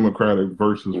Exactly. Democratic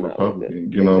versus I'm not with it.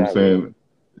 Republican. You know what I'm Exactly.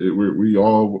 saying? We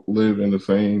all live in the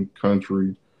same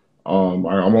country. I'm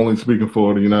only speaking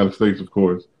for the United States, of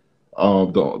course.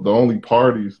 The only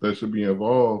parties that should be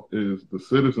involved is the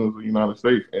citizens of the United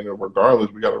States, and regardless,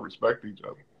 we got to respect each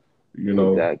other. You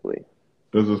know, Exactly.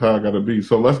 this is how I got to be.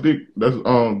 So let's dig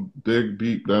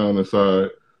deep down inside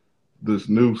this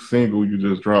new single you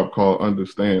just dropped called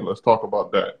Understand. Let's talk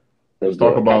about that. Let's Let's do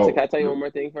talk it. Can about I tell you one more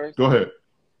thing first? go ahead.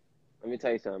 Let me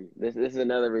tell you something. This is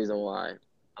another reason why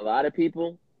a lot of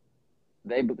people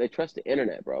they trust the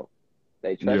internet, bro.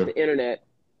 They trust Yeah. the internet.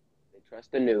 They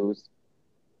trust the news.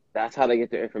 That's how they get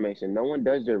their information. No one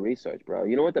does their research, bro.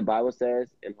 You know what the Bible says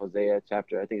in Hosea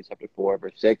chapter, I think it's chapter 4,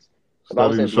 verse 6? The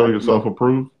Bible Study to says, show yourself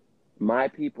approved. my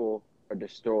people are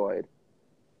destroyed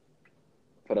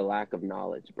for the lack of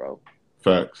knowledge, bro.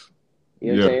 Facts. You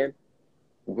know what I'm Yeah. saying?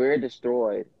 We're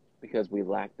destroyed because we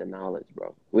lack the knowledge,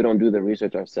 bro. We don't do the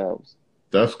research ourselves.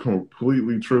 That's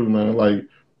completely true, man. Like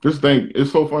this thing,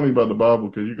 it's so funny about the Bible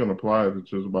because you can apply it to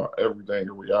just about everything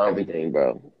in reality. Everything,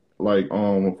 bro. Like,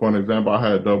 for an example, I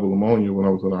had double pneumonia when I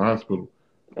was in the hospital.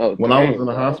 Oh, When I was dang, in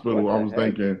the bro. hospital, What I the was heck?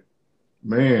 thinking,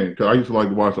 man, 'cause I used to like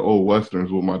to watch the old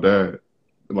westerns with my dad,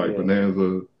 like Yeah.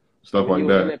 Bonanza, So stuff like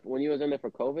that. when you was in there for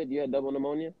COVID, you had double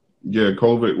pneumonia? Yeah,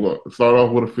 COVID. Well, start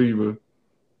off with a fever,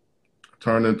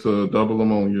 turned into double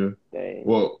pneumonia. Dang.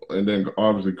 Well, and then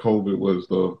obviously COVID was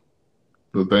the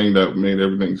thing that made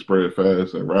everything spread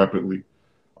fast and rapidly.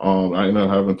 I ended up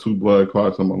having two blood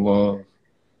clots in my lungs,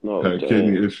 No, had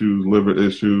kidney dang. issues, liver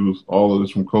issues, all of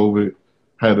this from COVID.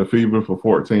 Had a fever for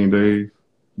 14 days,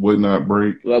 would not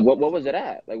break. Like, what was it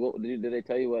at? Like, did they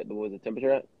tell you what was the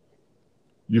temperature at?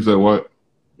 You said what?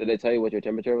 Did they tell you what your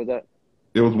temperature was at?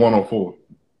 It was 104.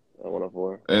 A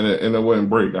 104. and it wouldn't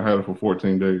break. I had it for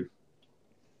 14 days.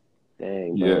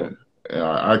 Dang, Yeah, bro. and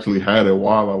I actually had it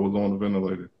while I was on the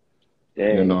ventilator.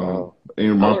 And Dang, bro.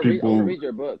 and I my want to read. I want to people. read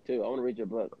your book too. I want to read your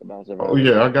book about Oh surviving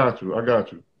yeah, I COVID. got you. I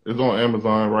got you. It's on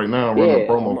Amazon right now. I'm running a Yeah,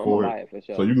 promo I'm gonna for it, buy it for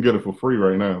so sure. you can get it for free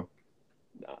right now.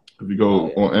 Nah. If you Oh go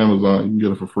yeah, on Amazon, you can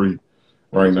get it for free I'm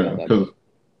gonna right check now. out that Because book.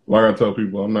 like I tell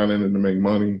people, I'm not in it to make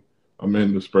money. I'm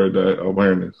in to spread that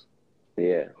awareness.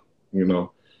 Yeah. You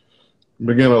know,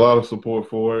 been getting a lot of support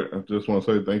for it. I just want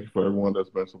to say thank you for everyone that's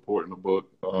been supporting the book.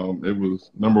 It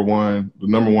was the number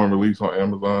one release on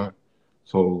Amazon,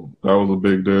 so that was a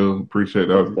big deal. Appreciate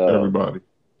Let's go. everybody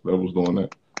that was doing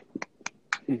that.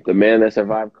 The man that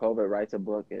survived COVID writes a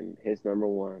book and hits number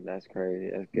one. That's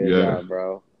crazy. That's good Yeah, job,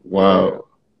 bro. For real.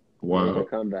 wow, Major wow.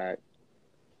 comeback.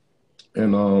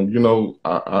 And you know,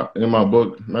 I in my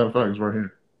book, matter of fact, it's right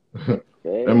here.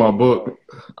 In my There you book, go.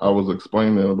 I was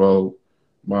explaining about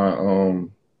my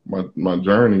my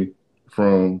journey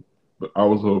from. I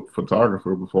was a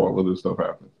photographer before all of this stuff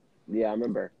happened, Yeah, I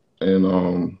remember.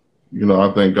 and you know,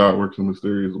 I think God works in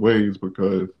mysterious ways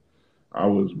because I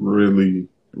was really,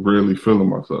 really feeling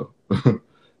myself,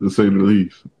 to say the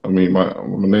least. I mean, my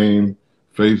name,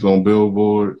 face on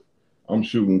billboards. I'm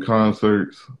shooting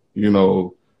concerts, you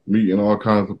know, meeting all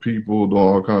kinds of people, doing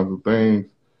all kinds of things.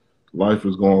 Life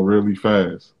is going really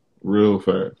fast, real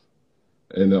fast.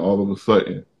 And then all of a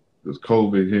sudden, this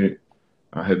COVID hit.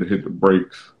 I had to hit the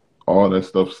brakes. All that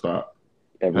stuff stopped.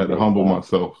 I had to Everything humble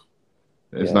stopped. myself.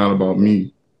 It's Yeah. not about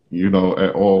me, you know,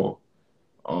 at all.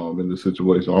 In this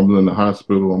situation, I'm in the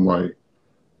hospital. I'm like,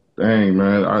 dang,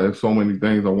 man, I had so many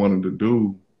things I wanted to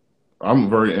do. I'm a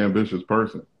very ambitious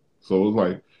person. So it's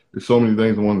like, there's so many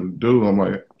things I wanted to do. I'm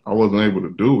like, I wasn't able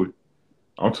to do it.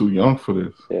 I'm too young for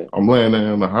this. Yeah. I'm laying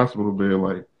there in the hospital bed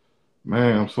like,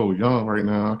 man, I'm so young right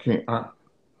now.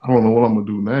 I don't know what I'm gonna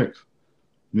do next.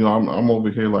 You know, I'm over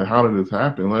here like, how did this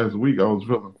happen? Last week I was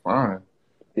feeling fine,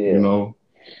 you Yeah. know,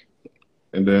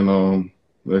 and then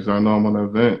next thing I know I'm on that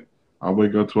vent. I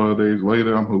wake up 12 days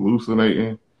later, I'm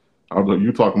hallucinating. I was like,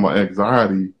 you talking about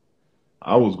anxiety?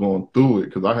 I was going through it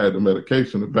because I had the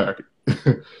medication to back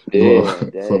it. Yeah.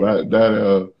 So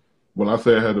Dang. when I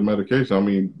say I had the medication, I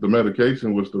mean the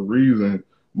medication was the reason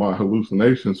my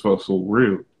hallucinations felt so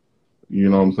real. You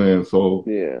know what I'm saying? So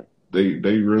Yeah.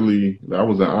 they really, I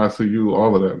was in ICU,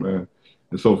 all of that, man.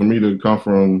 And so for me to come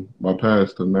from my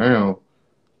past to now,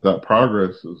 that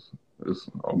progress is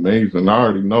amazing. I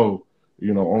already know,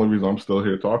 you know, only reason I'm still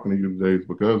here talking to you today is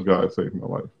because God saved my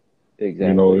life. You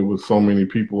know, it Exactly. was so many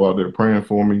people out there praying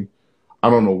for me. I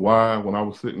don't know why. When I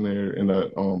was sitting there in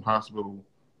that hospital,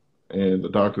 and the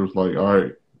doctor was like, "All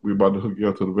right, we're about to hook you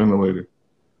up to the ventilator.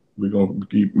 We're gonna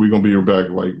be your back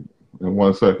like in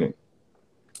 1 second."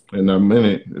 In that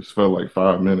minute, it felt like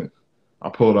 5 minutes. I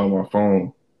pulled out my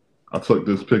phone. I took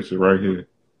this picture right here.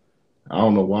 I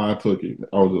don't know why I took it.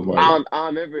 I was just like, I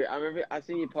remember. I remember. I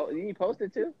seen you post. You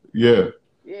posted too. yeah.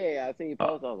 Yeah, I seen you I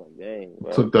post. I was like, dang,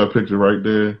 bro. took that picture right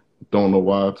there. Don't know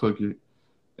why I took it.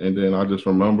 And then I just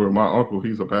remember my uncle.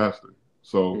 He's a pastor,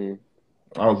 so Mm.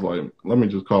 I was like, let me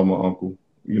just call my uncle.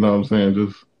 You know what I'm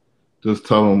saying? Just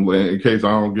tell him in case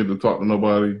I don't get to talk to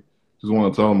nobody. Just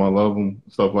want to tell him I love him,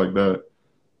 stuff like that.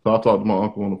 So I talked to my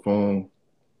uncle on the phone.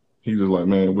 He just like,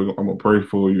 man, I'm gonna pray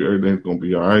for you. Everything's gonna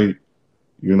be all right.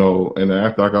 You know. And then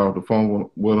after I got off the phone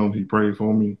with him, he prayed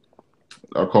for me.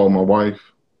 I called my wife.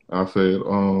 I said,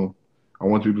 I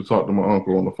want you to talk to my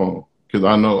uncle on the phone because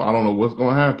I don't know what's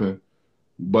gonna happen,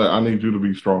 but I need you to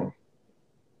be strong.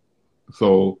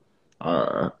 So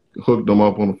I hooked them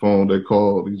up on the phone. They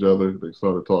called each other. They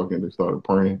started talking. They started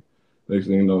praying. Next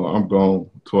thing you know, I'm gone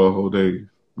 12 whole days,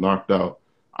 knocked out.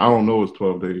 I don't know it's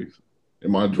 12 days.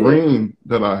 In my Yeah. dream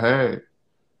that I had,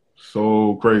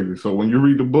 so crazy. So when you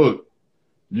read the book,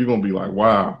 you're going to be like,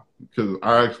 wow, because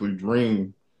I actually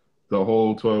dreamed the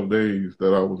whole 12 days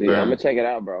that I was Yeah, I'm gonna down. check it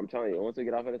out, bro. I'm telling you. Once we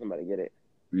get off of this, I'm about to get it.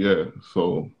 Yeah.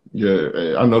 So, yeah,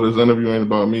 hey, I know this interview ain't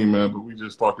about me, man, but we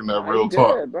just talking that Nah, you real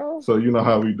talk. good, bro. So you know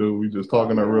how we do. We just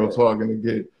talking All that real good. talk, and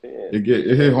Yeah. it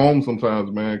hit home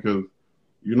sometimes, man, because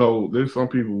you know there's some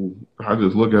people I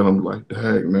just look at them like,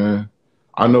 heck, man,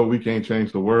 I know we can't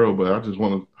change the world, but I just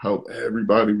want to help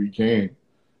everybody we can.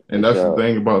 For And that's the sure.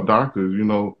 thing about doctors, you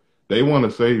know, they want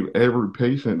to save every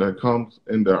patient that comes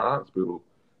in their hospital,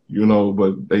 you know,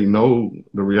 but they know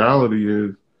the reality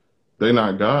is they're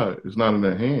not God. It's not in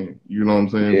their hand. You know what I'm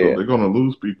saying? So Yeah. they're gonna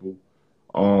lose people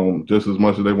just as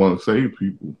much as they want to save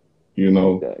people, you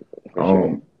know. Exactly. For sure.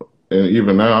 Um, and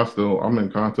even now, I'm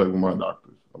in contact with my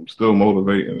doctors. I'm still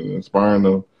motivating and inspiring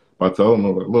them by telling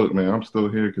them, like, look, man, I'm still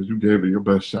here because you gave it your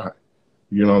best shot.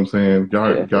 You know what I'm saying?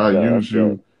 Yeah, for God sure. That's used good.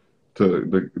 you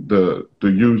to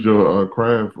use your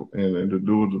craft and to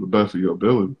do it to the best of your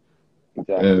ability.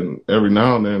 Exactly. And every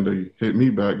now and then they hit me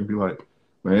back and be like,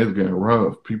 man, it's getting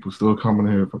rough. People still coming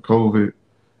here for COVID.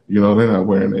 You know, they're not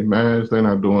wearing their masks. They're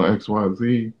not doing X, Y,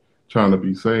 Z, trying to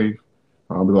be safe.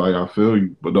 I'll be like, I feel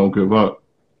you, but don't give up.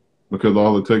 Because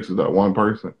all it takes is that one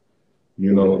person,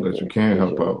 you know, Exactly. that you can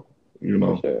help out, you For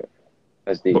know. sure.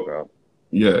 That's deep, But bro.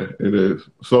 yeah, it is.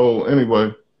 So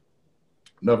anyway,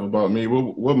 enough about me.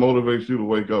 What motivates you to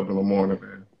wake up in the morning,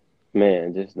 man?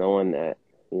 Man, just knowing that,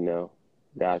 you know,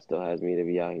 God still has me to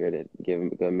be out here to give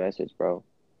him a good message, bro.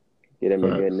 Get him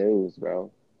the good Facts. news,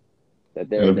 bro.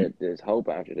 That And if you, there's hope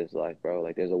after this life, bro.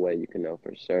 Like there's a way you can know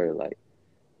for sure. Like,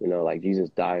 you know, like Jesus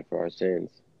died for our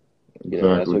sins. You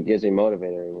know, that's exactly. what gets me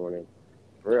motivated every morning.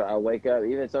 For real, I wake up,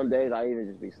 even some days I even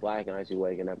just be slacking, I just be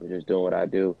waking up and just doing what I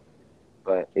do.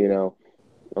 But, you know,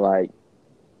 like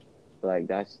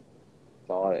that's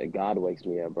all God wakes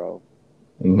me up, bro.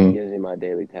 He hmm gives me my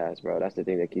daily task, bro. That's the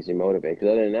thing that keeps me motivated.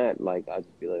 Because other than that, like I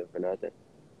just be living for nothing.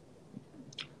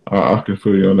 I can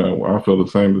feel you on that one. I feel the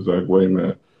same exact way,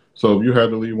 man. So if you had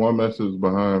to leave one message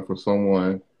behind for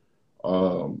someone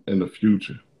in the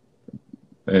future,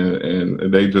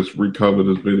 and they just recover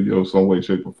this video some way,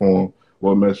 shape, or form,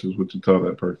 what message would you tell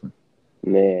that person?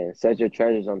 Man, set your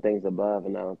treasures on things above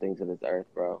and not on things of this earth,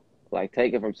 bro. Like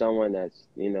take it from someone that's,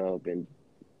 you know, been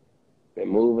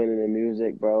moving in the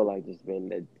music, bro. Like just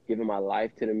been giving my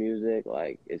life to the music.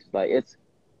 Like it's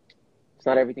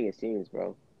not everything it seems,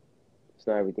 bro. It's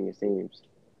not everything it seems.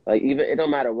 Like even it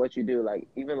don't matter what you do. Like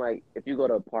even like if you go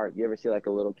to a park, you ever see like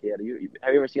a little kid? Have you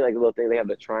ever seen like a little thing? They have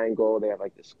the triangle. They have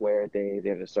like the square things. They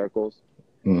have the circles.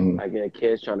 hmm Like you know,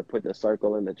 kids trying to put the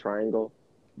circle in the triangle.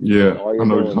 That's Yeah, all I you're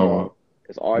know what you're doing, talking bro. about.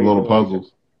 That's all The you're little doing.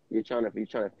 puzzles. You're trying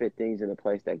to fit things in the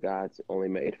place that God's only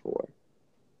made for.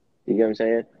 You get what I'm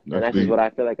saying? And That's that's just what deep. I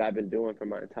feel like I've been doing for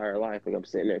my entire life. Like I'm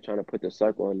sitting there trying to put the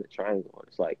circle in the triangle.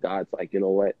 It's like God's like, you know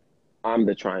what? I'm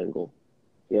the triangle.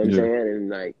 You know what I'm Yeah,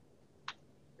 saying?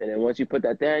 And then once you put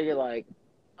that there, you're like,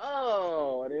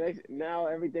 oh, and now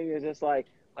everything is just like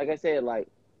I said, like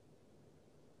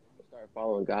start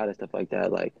following God and stuff like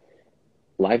that. Like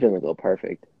life doesn't go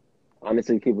perfect.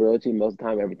 Honestly, keep it real with you, most of the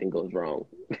time everything goes wrong.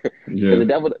 Because yeah.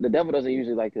 the devil doesn't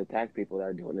usually like to attack people that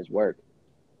are doing his work.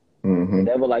 The hmm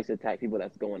devil likes to attack people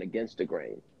that's going against the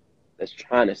grain, that's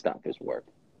trying to stop his work.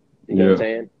 You get what I'm Yeah,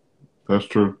 saying? that's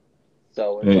true.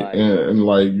 So it's And, like, and and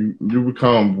like you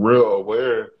become real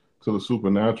aware to the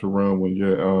supernatural realm when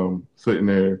you're sitting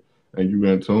there and you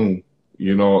in tune.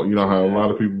 You know how a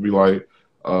lot of exactly. people be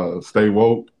like, stay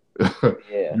woke.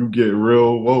 Yeah, You get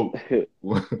real woke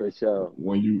for sure.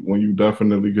 when you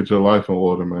definitely get your life in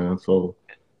order, man. So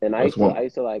And that's one. I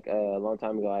used to like a long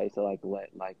time ago. I used to like let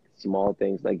like small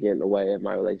things like get in the way of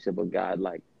my relationship with God.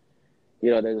 Like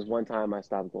you know, there was one time I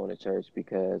stopped going to church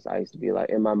because I used to be like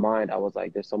in my mind I was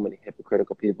like, there's so many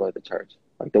hypocritical people at the church.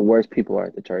 Like the worst people are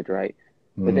at the church, right?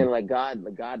 But then Mhm. like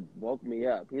God woke me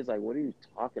up. He's like, what are you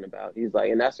talking about? He's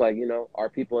like, and that's like you know, our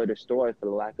people are destroyed for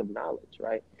the lack of knowledge,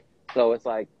 right? So it's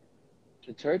like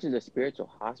the church is a spiritual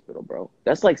hospital, bro.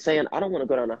 That's like saying I don't want to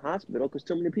go down to the hospital because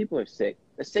too many people are sick.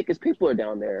 The sickest people are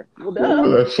down there. Well, duh.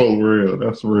 Ooh, that's so real.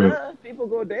 That's Well, real. duh. People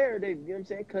go there. They, you know what I'm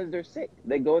saying? Because they're sick.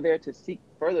 They go there to seek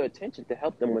further attention to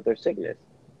help them with their sickness.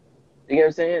 You know what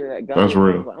I'm saying? And that God That's was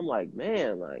real. like, I'm like,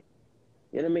 man, like,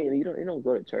 you know what I mean? You don't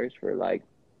go to church for like,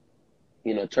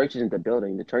 you know, church isn't the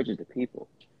building. The church is the people.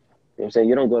 You know what I'm saying?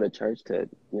 You don't go to church to,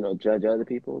 you know, judge other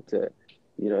people.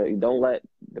 You know, you don't let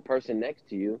the person next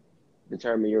to you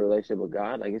determine your relationship with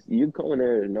God. Like, it's you going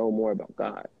there to know more about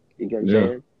God. You get what I'm Yeah.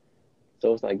 saying?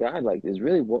 So it's like God, like, is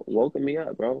really woken me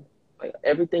up, bro. Like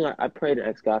everything I prayed and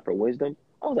asked God for wisdom.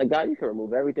 I was like, God, you can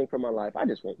remove everything from my life. I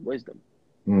just want wisdom.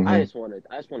 hmm I just want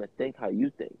to think how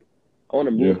you think. I want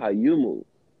to move Yeah. how you move.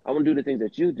 I want to do the things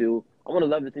that you do. I want to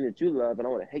love the things that you love, and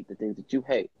I want to hate the things that you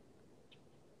hate.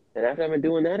 And after I've been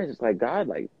doing that, it's just like God,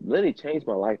 like, literally changed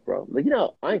my life, bro. Like, you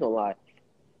know, I ain't gonna lie.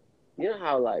 You know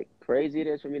how like crazy it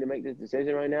is for me to make this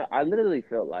decision right now? I literally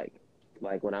felt like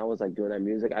when I was like doing that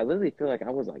music, I literally feel like I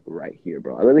was like right here,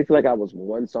 bro. I literally feel like I was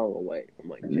one song away from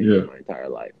like changing Yeah. my entire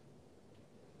life.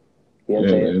 You know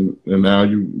what I'm And saying? and now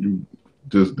you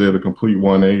just did a complete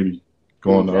 180,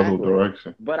 going the other Exactly.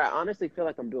 direction. But I honestly feel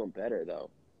like I'm doing better though.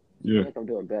 I Yeah. feel like I'm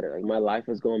doing better. Like my life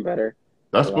is going better.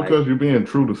 That's Like because you're being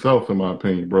true to self, in my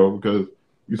opinion, bro. Because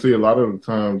you see, a lot of the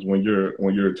times when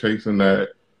you're chasing that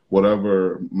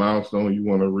whatever milestone you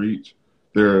want to reach,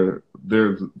 there's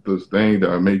this thing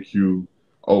that make you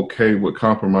okay with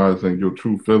compromising your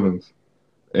true feelings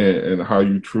and how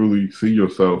you truly see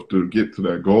yourself to get to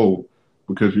that goal.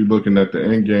 Because you're looking at the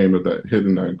end game of that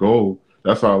hitting that goal.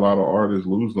 That's how a lot of artists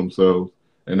lose themselves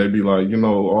and they be like,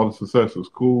 all the success is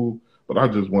cool, but I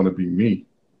just want to be me.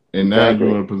 And now you're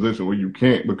in Exactly. a position where you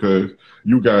can't because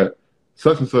you got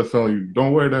such and such telling you,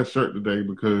 don't wear that shirt today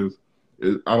because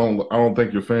I don't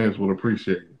think your fans will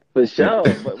appreciate For it. sure.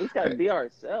 But we just gotta be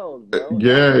ourselves, bro. And that's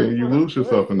Yeah, what I'm you trying to lose push.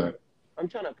 yourself in that. I'm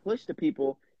trying to push the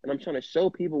people and I'm trying to show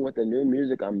people with the new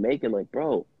music I'm making, like,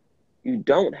 bro, you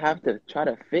don't have to try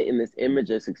to fit in this image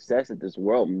of success that this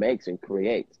world makes and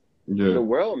creates. Yeah. The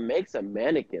world makes a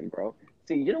mannequin, bro.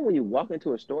 See, when you walk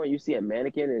into a store and you see a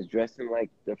mannequin and is dressed in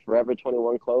like the Forever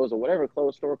 21 clothes or whatever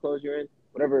clothes you're in,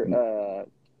 whatever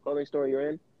clothing store you're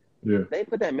in, Yeah. they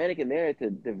put that mannequin there to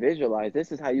visualize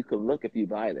this is how you could look if you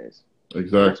buy this.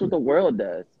 And that's what Exactly. the world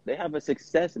does. They have a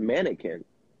success mannequin.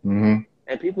 Hmm.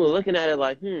 And people are looking at it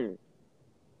like,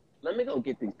 let me go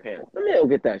get these pants. Let me go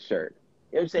get that shirt.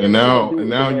 You know what I'm saying? And Let me go now, do and what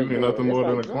now you Daryl's ain't doing. nothing It's more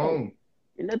than like, a bro, clone.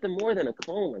 you're nothing more than a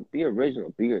clone. Like, be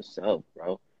original. Be yourself,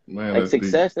 bro. Man, Like, that's deep.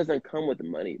 success doesn't come with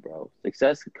money, bro.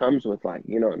 Success comes with, like,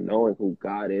 knowing who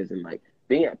God is and, like,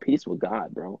 being at peace with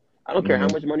God, bro. I don't care how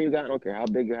Hmm. much money you got. I don't care how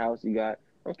big your house you got.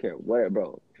 I don't care what,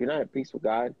 bro. If you're not at peace with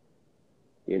God,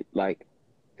 you like,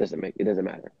 it doesn't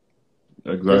matter. It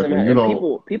doesn't Exactly. matter.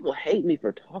 And people hate me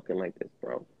for talking like this,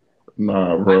 bro.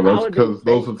 Nah, I, bro, I that's would be because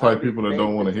those fake. are the I type would of be people that don't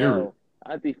fake want to to hear it. tell.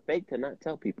 I'd be fake to not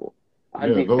tell people. I'd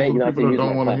Yeah, be those are fake the not to people that use don't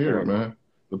my want to hear it, platform. man.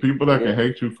 The people that can Yeah,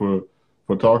 hate you for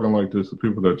talking like this, the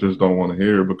people that just don't want to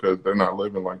hear it because they're not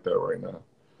living like that right now.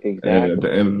 And at the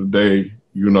exactly. end of the day,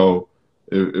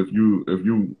 if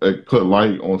you put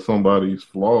light on somebody's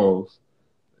flaws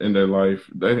in their life,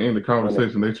 that ain't the On it.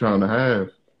 conversation they trying to have.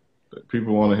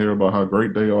 People want to hear about how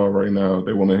great they are right now.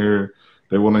 They want to hear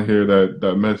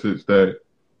that message that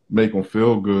make them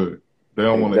feel good. They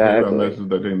don't want to hear that Exactly. message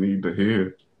that they need to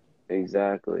hear.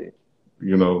 Exactly.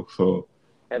 So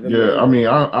Heaven yeah, made I us. mean,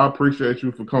 I appreciate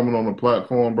you for coming on the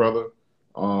platform, brother.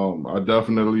 I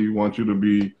definitely want you to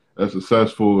be as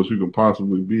successful as you can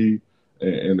possibly be,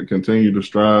 and to continue to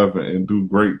strive and do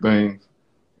great things.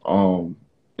 Um,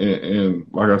 and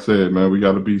like I said, man, we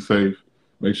got to be safe.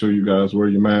 Make sure you guys wear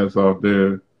your masks out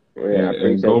there, Yeah, I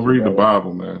and go appreciate you, read the brother.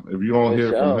 Bible, man. If you don't For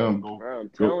hear from sure. him, Bro, I'm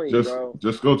go telling you, just bro.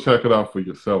 just go check it out for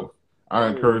yourself. I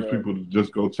encourage Man. people to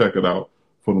just go check it out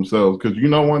for themselves because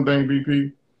one thing,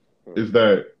 BP, is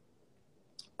that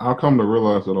I come to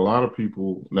realize that a lot of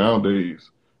people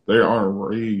nowadays they aren't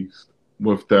raised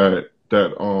with that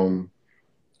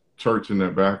church in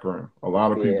their background. A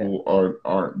lot of Yeah, people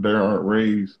aren't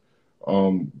raised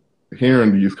um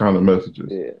hearing these kind of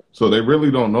messages. yeah. So they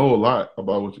really don't know a lot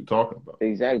about what you're talking about.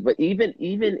 Exactly. But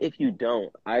even if you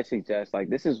don't, I suggest like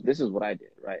this is what I did,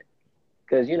 right?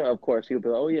 Because of course, people be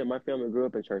like, "Oh yeah, my family grew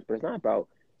up in church," but it's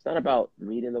not about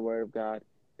reading the Word of God.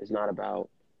 It's not about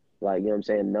like what I'm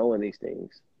saying, knowing these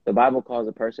things. The Bible calls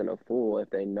a person a fool if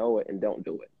they know it and don't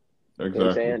do it. You know what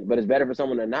I'm Exactly. saying? But it's better for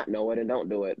someone to not know it and don't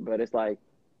do it. But it's like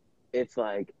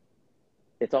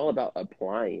it's all about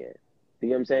applying it. You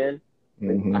know what I'm saying?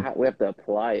 Hmm. We have to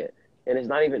apply it, and it's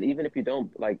not even if you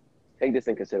don't like take this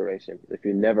in consideration. If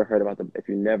you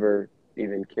never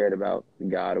even cared about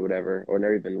God or whatever, or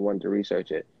never even wanted to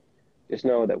research it, just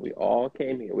know that we all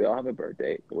came here. We all have a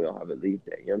birthday, and we all have a leave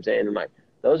day. You know what I'm saying? And like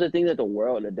those are things that the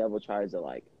world and the devil tries to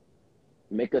like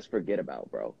make us forget about,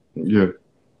 bro. Yeah.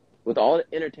 With all the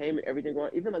entertainment, everything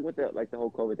going on, even like with the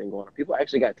whole COVID thing going on, people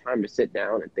actually got time to sit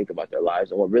down and think about their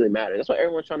lives and what really matters. That's why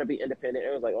everyone's trying to be independent.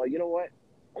 Everyone's like, oh, you know what?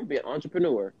 I'm gonna be an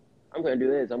entrepreneur. I'm gonna do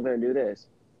this. I'm gonna do this.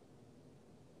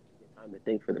 Time to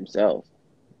think for themselves.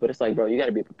 But it's like, bro, you got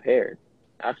to be prepared.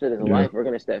 After this Yeah. life, we're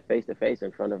gonna step face to face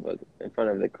in front of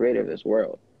the Creator of this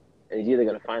world, and He's either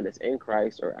gonna find us in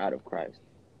Christ or out of Christ.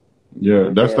 You know Yeah. what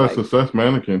I'm That's saying? that Like success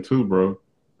mannequin too, bro.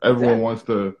 Everyone exactly. wants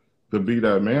to be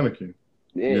that mannequin.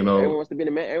 Yeah, You everyone know. wants to be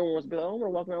the man. Everyone wants to be like, oh, I'm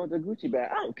gonna walk around with a Gucci bag.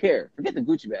 I don't care. Forget the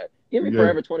Gucci bag. Give me Yeah.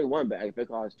 Forever 21 bag if it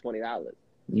costs $20.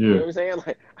 You know Yeah. what I'm saying?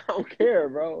 Like, I don't care,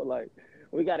 bro. Like,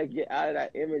 we got to get out of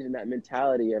that image and that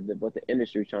mentality of what the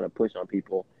industry's trying to push on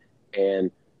people,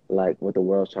 and like what the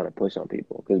world's trying to push on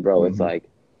people. Because, bro, it's Hmm. like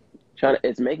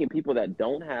it's making people that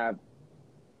don't have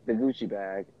the Gucci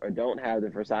bag or don't have the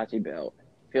Versace belt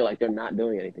feel like they're not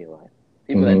doing anything in life.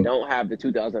 People that Hmm. don't have the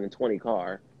 2020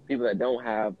 car, people that don't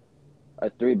have a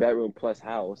 3 bedroom plus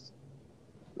house,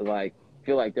 like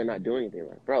feel like they're not doing anything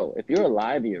right. Bro, if you're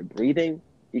alive and you're breathing,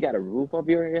 you got a roof over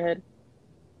your head,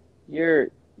 you're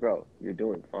bro, you're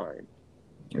doing fine.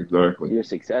 Exactly. You're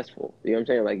successful. You know what I'm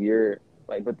saying? Like you're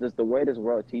like, but the way this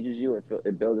world teaches you,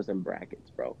 it builds us in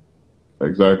brackets, bro.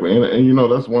 Exactly. And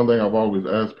that's one thing I've always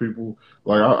asked people.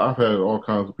 Like I've had all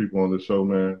kinds of people on the show,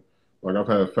 man. Like I've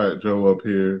had Fat Joe up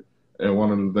here, and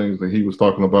one of the things that he was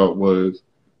talking about was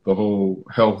the whole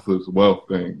health is wealth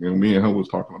thing. And me and him was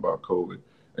talking about COVID.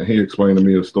 and he explained to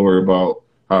me a story about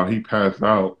how he passed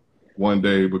out one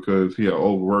day because he had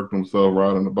overworked himself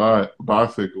riding a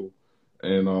bicycle.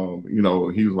 And, he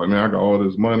was like, man, I got all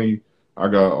this money. I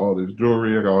got all this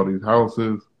jewelry. I got all these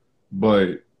houses.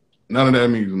 But none of that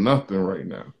means nothing right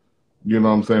now. You know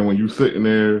what I'm saying? When you sitting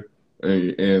there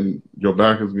and your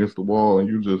back is against the wall and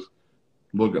you just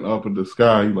looking up at the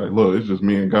sky, you like, look, it's just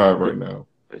me and God right now.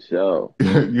 For sure.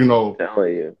 I'm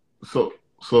telling you.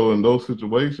 So in those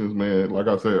situations, man, like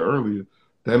I said earlier,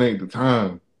 that ain't the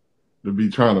time to be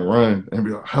trying to run and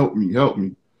be like, help me.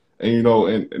 And,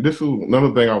 and this is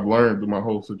another thing I've learned through my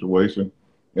whole situation,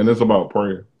 and it's about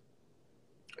prayer.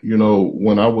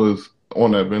 When I was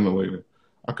on that ventilator,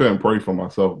 I couldn't pray for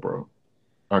myself, bro.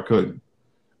 I couldn't.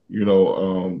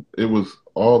 It was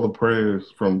all the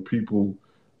prayers from people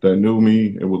that knew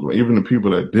me. It was even the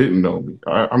people that didn't know me.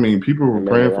 I mean, people were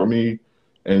praying for me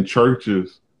in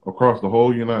churches across the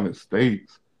whole United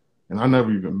States, and I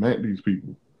never even met these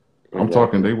people. I'm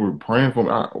talking, they were praying for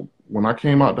me. When I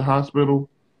came out the hospital,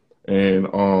 and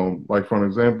like for an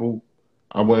example,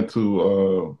 I went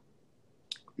to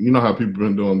how people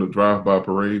been doing the drive-by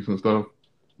parades and stuff.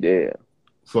 Yeah.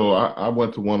 So I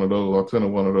went to one of those. I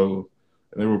attended one of those,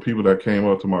 and there were people that came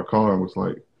up to my car and was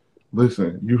like,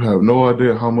 "Listen, you have no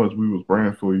idea how much we was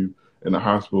praying for you in the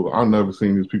hospital. I've never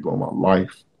seen these people in my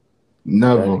life.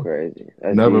 Never. That's crazy.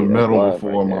 Never met them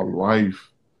before in my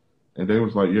life." And they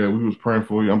was like, "Yeah, we was praying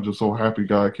for you. I'm just so happy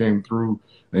God came through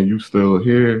and you still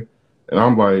here." And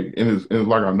I'm like, and it's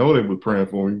like I know they was praying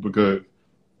for me because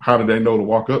how did they know to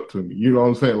walk up to me? You know what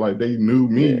I'm saying? Like they knew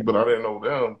me, but I didn't know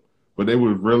them. But they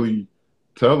was really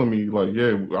telling me like,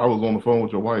 yeah, I was on the phone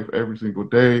with your wife every single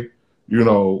day. We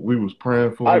was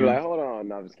praying for you. I'd be like, hold on,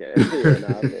 no, I'm just kidding.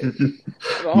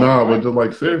 But just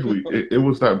like seriously, it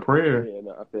was that prayer. Yeah,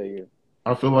 no, I feel you.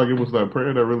 I feel like it was that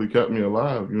prayer that really kept me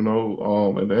alive. At the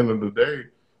end of the day,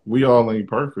 we all ain't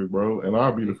perfect, bro. And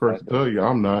I'll be the first to tell you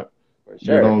I'm not. For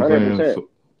sure, you know what I'm 100%. saying?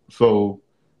 So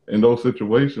in those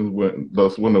situations when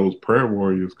those prayer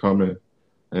warriors come in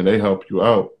and they help you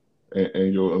out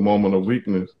and you're in a moment of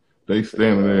weakness, they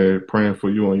standing there praying for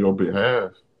you on your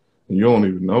behalf and you don't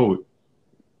even know it.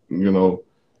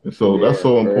 And so that's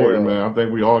so important, man. I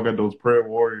think we all got those prayer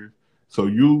warriors. So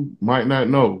you might not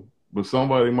know, but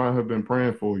somebody might have been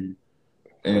praying for you.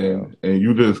 And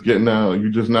you just now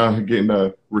getting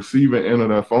that receiving end of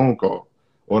that phone call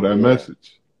or that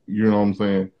message. You know what I'm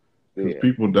saying? Because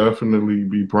people definitely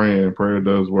be praying. Prayer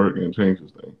does work and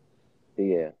changes things.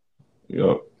 Yeah.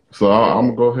 Yep. So I'm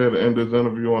going to go ahead and end this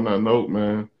interview on that note,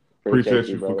 man. Appreciate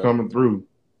you for coming through.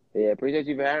 Yeah, appreciate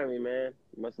you for having me, man.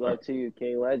 Much love to you,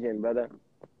 King Legend, brother.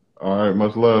 All right,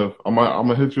 much love. I'm going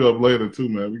to hit you up later, too,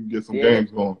 man. We can get some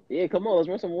games going. Yeah, come on. Let's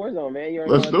run some Warzone, man. You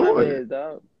Let's do it. Is,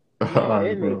 dog. All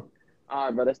right, bro. All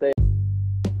right, brother. Stay.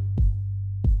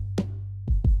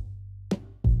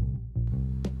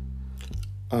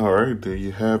 All right, there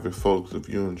you have it, folks. If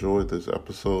you enjoyed this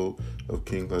episode of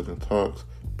King Legend Talks,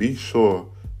 be sure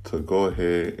to go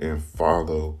ahead and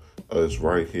follow us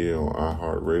right here on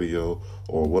iHeartRadio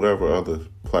or whatever other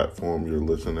platform you're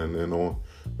listening in on.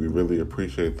 We really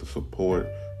appreciate the support,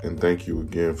 and thank you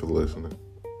again for listening.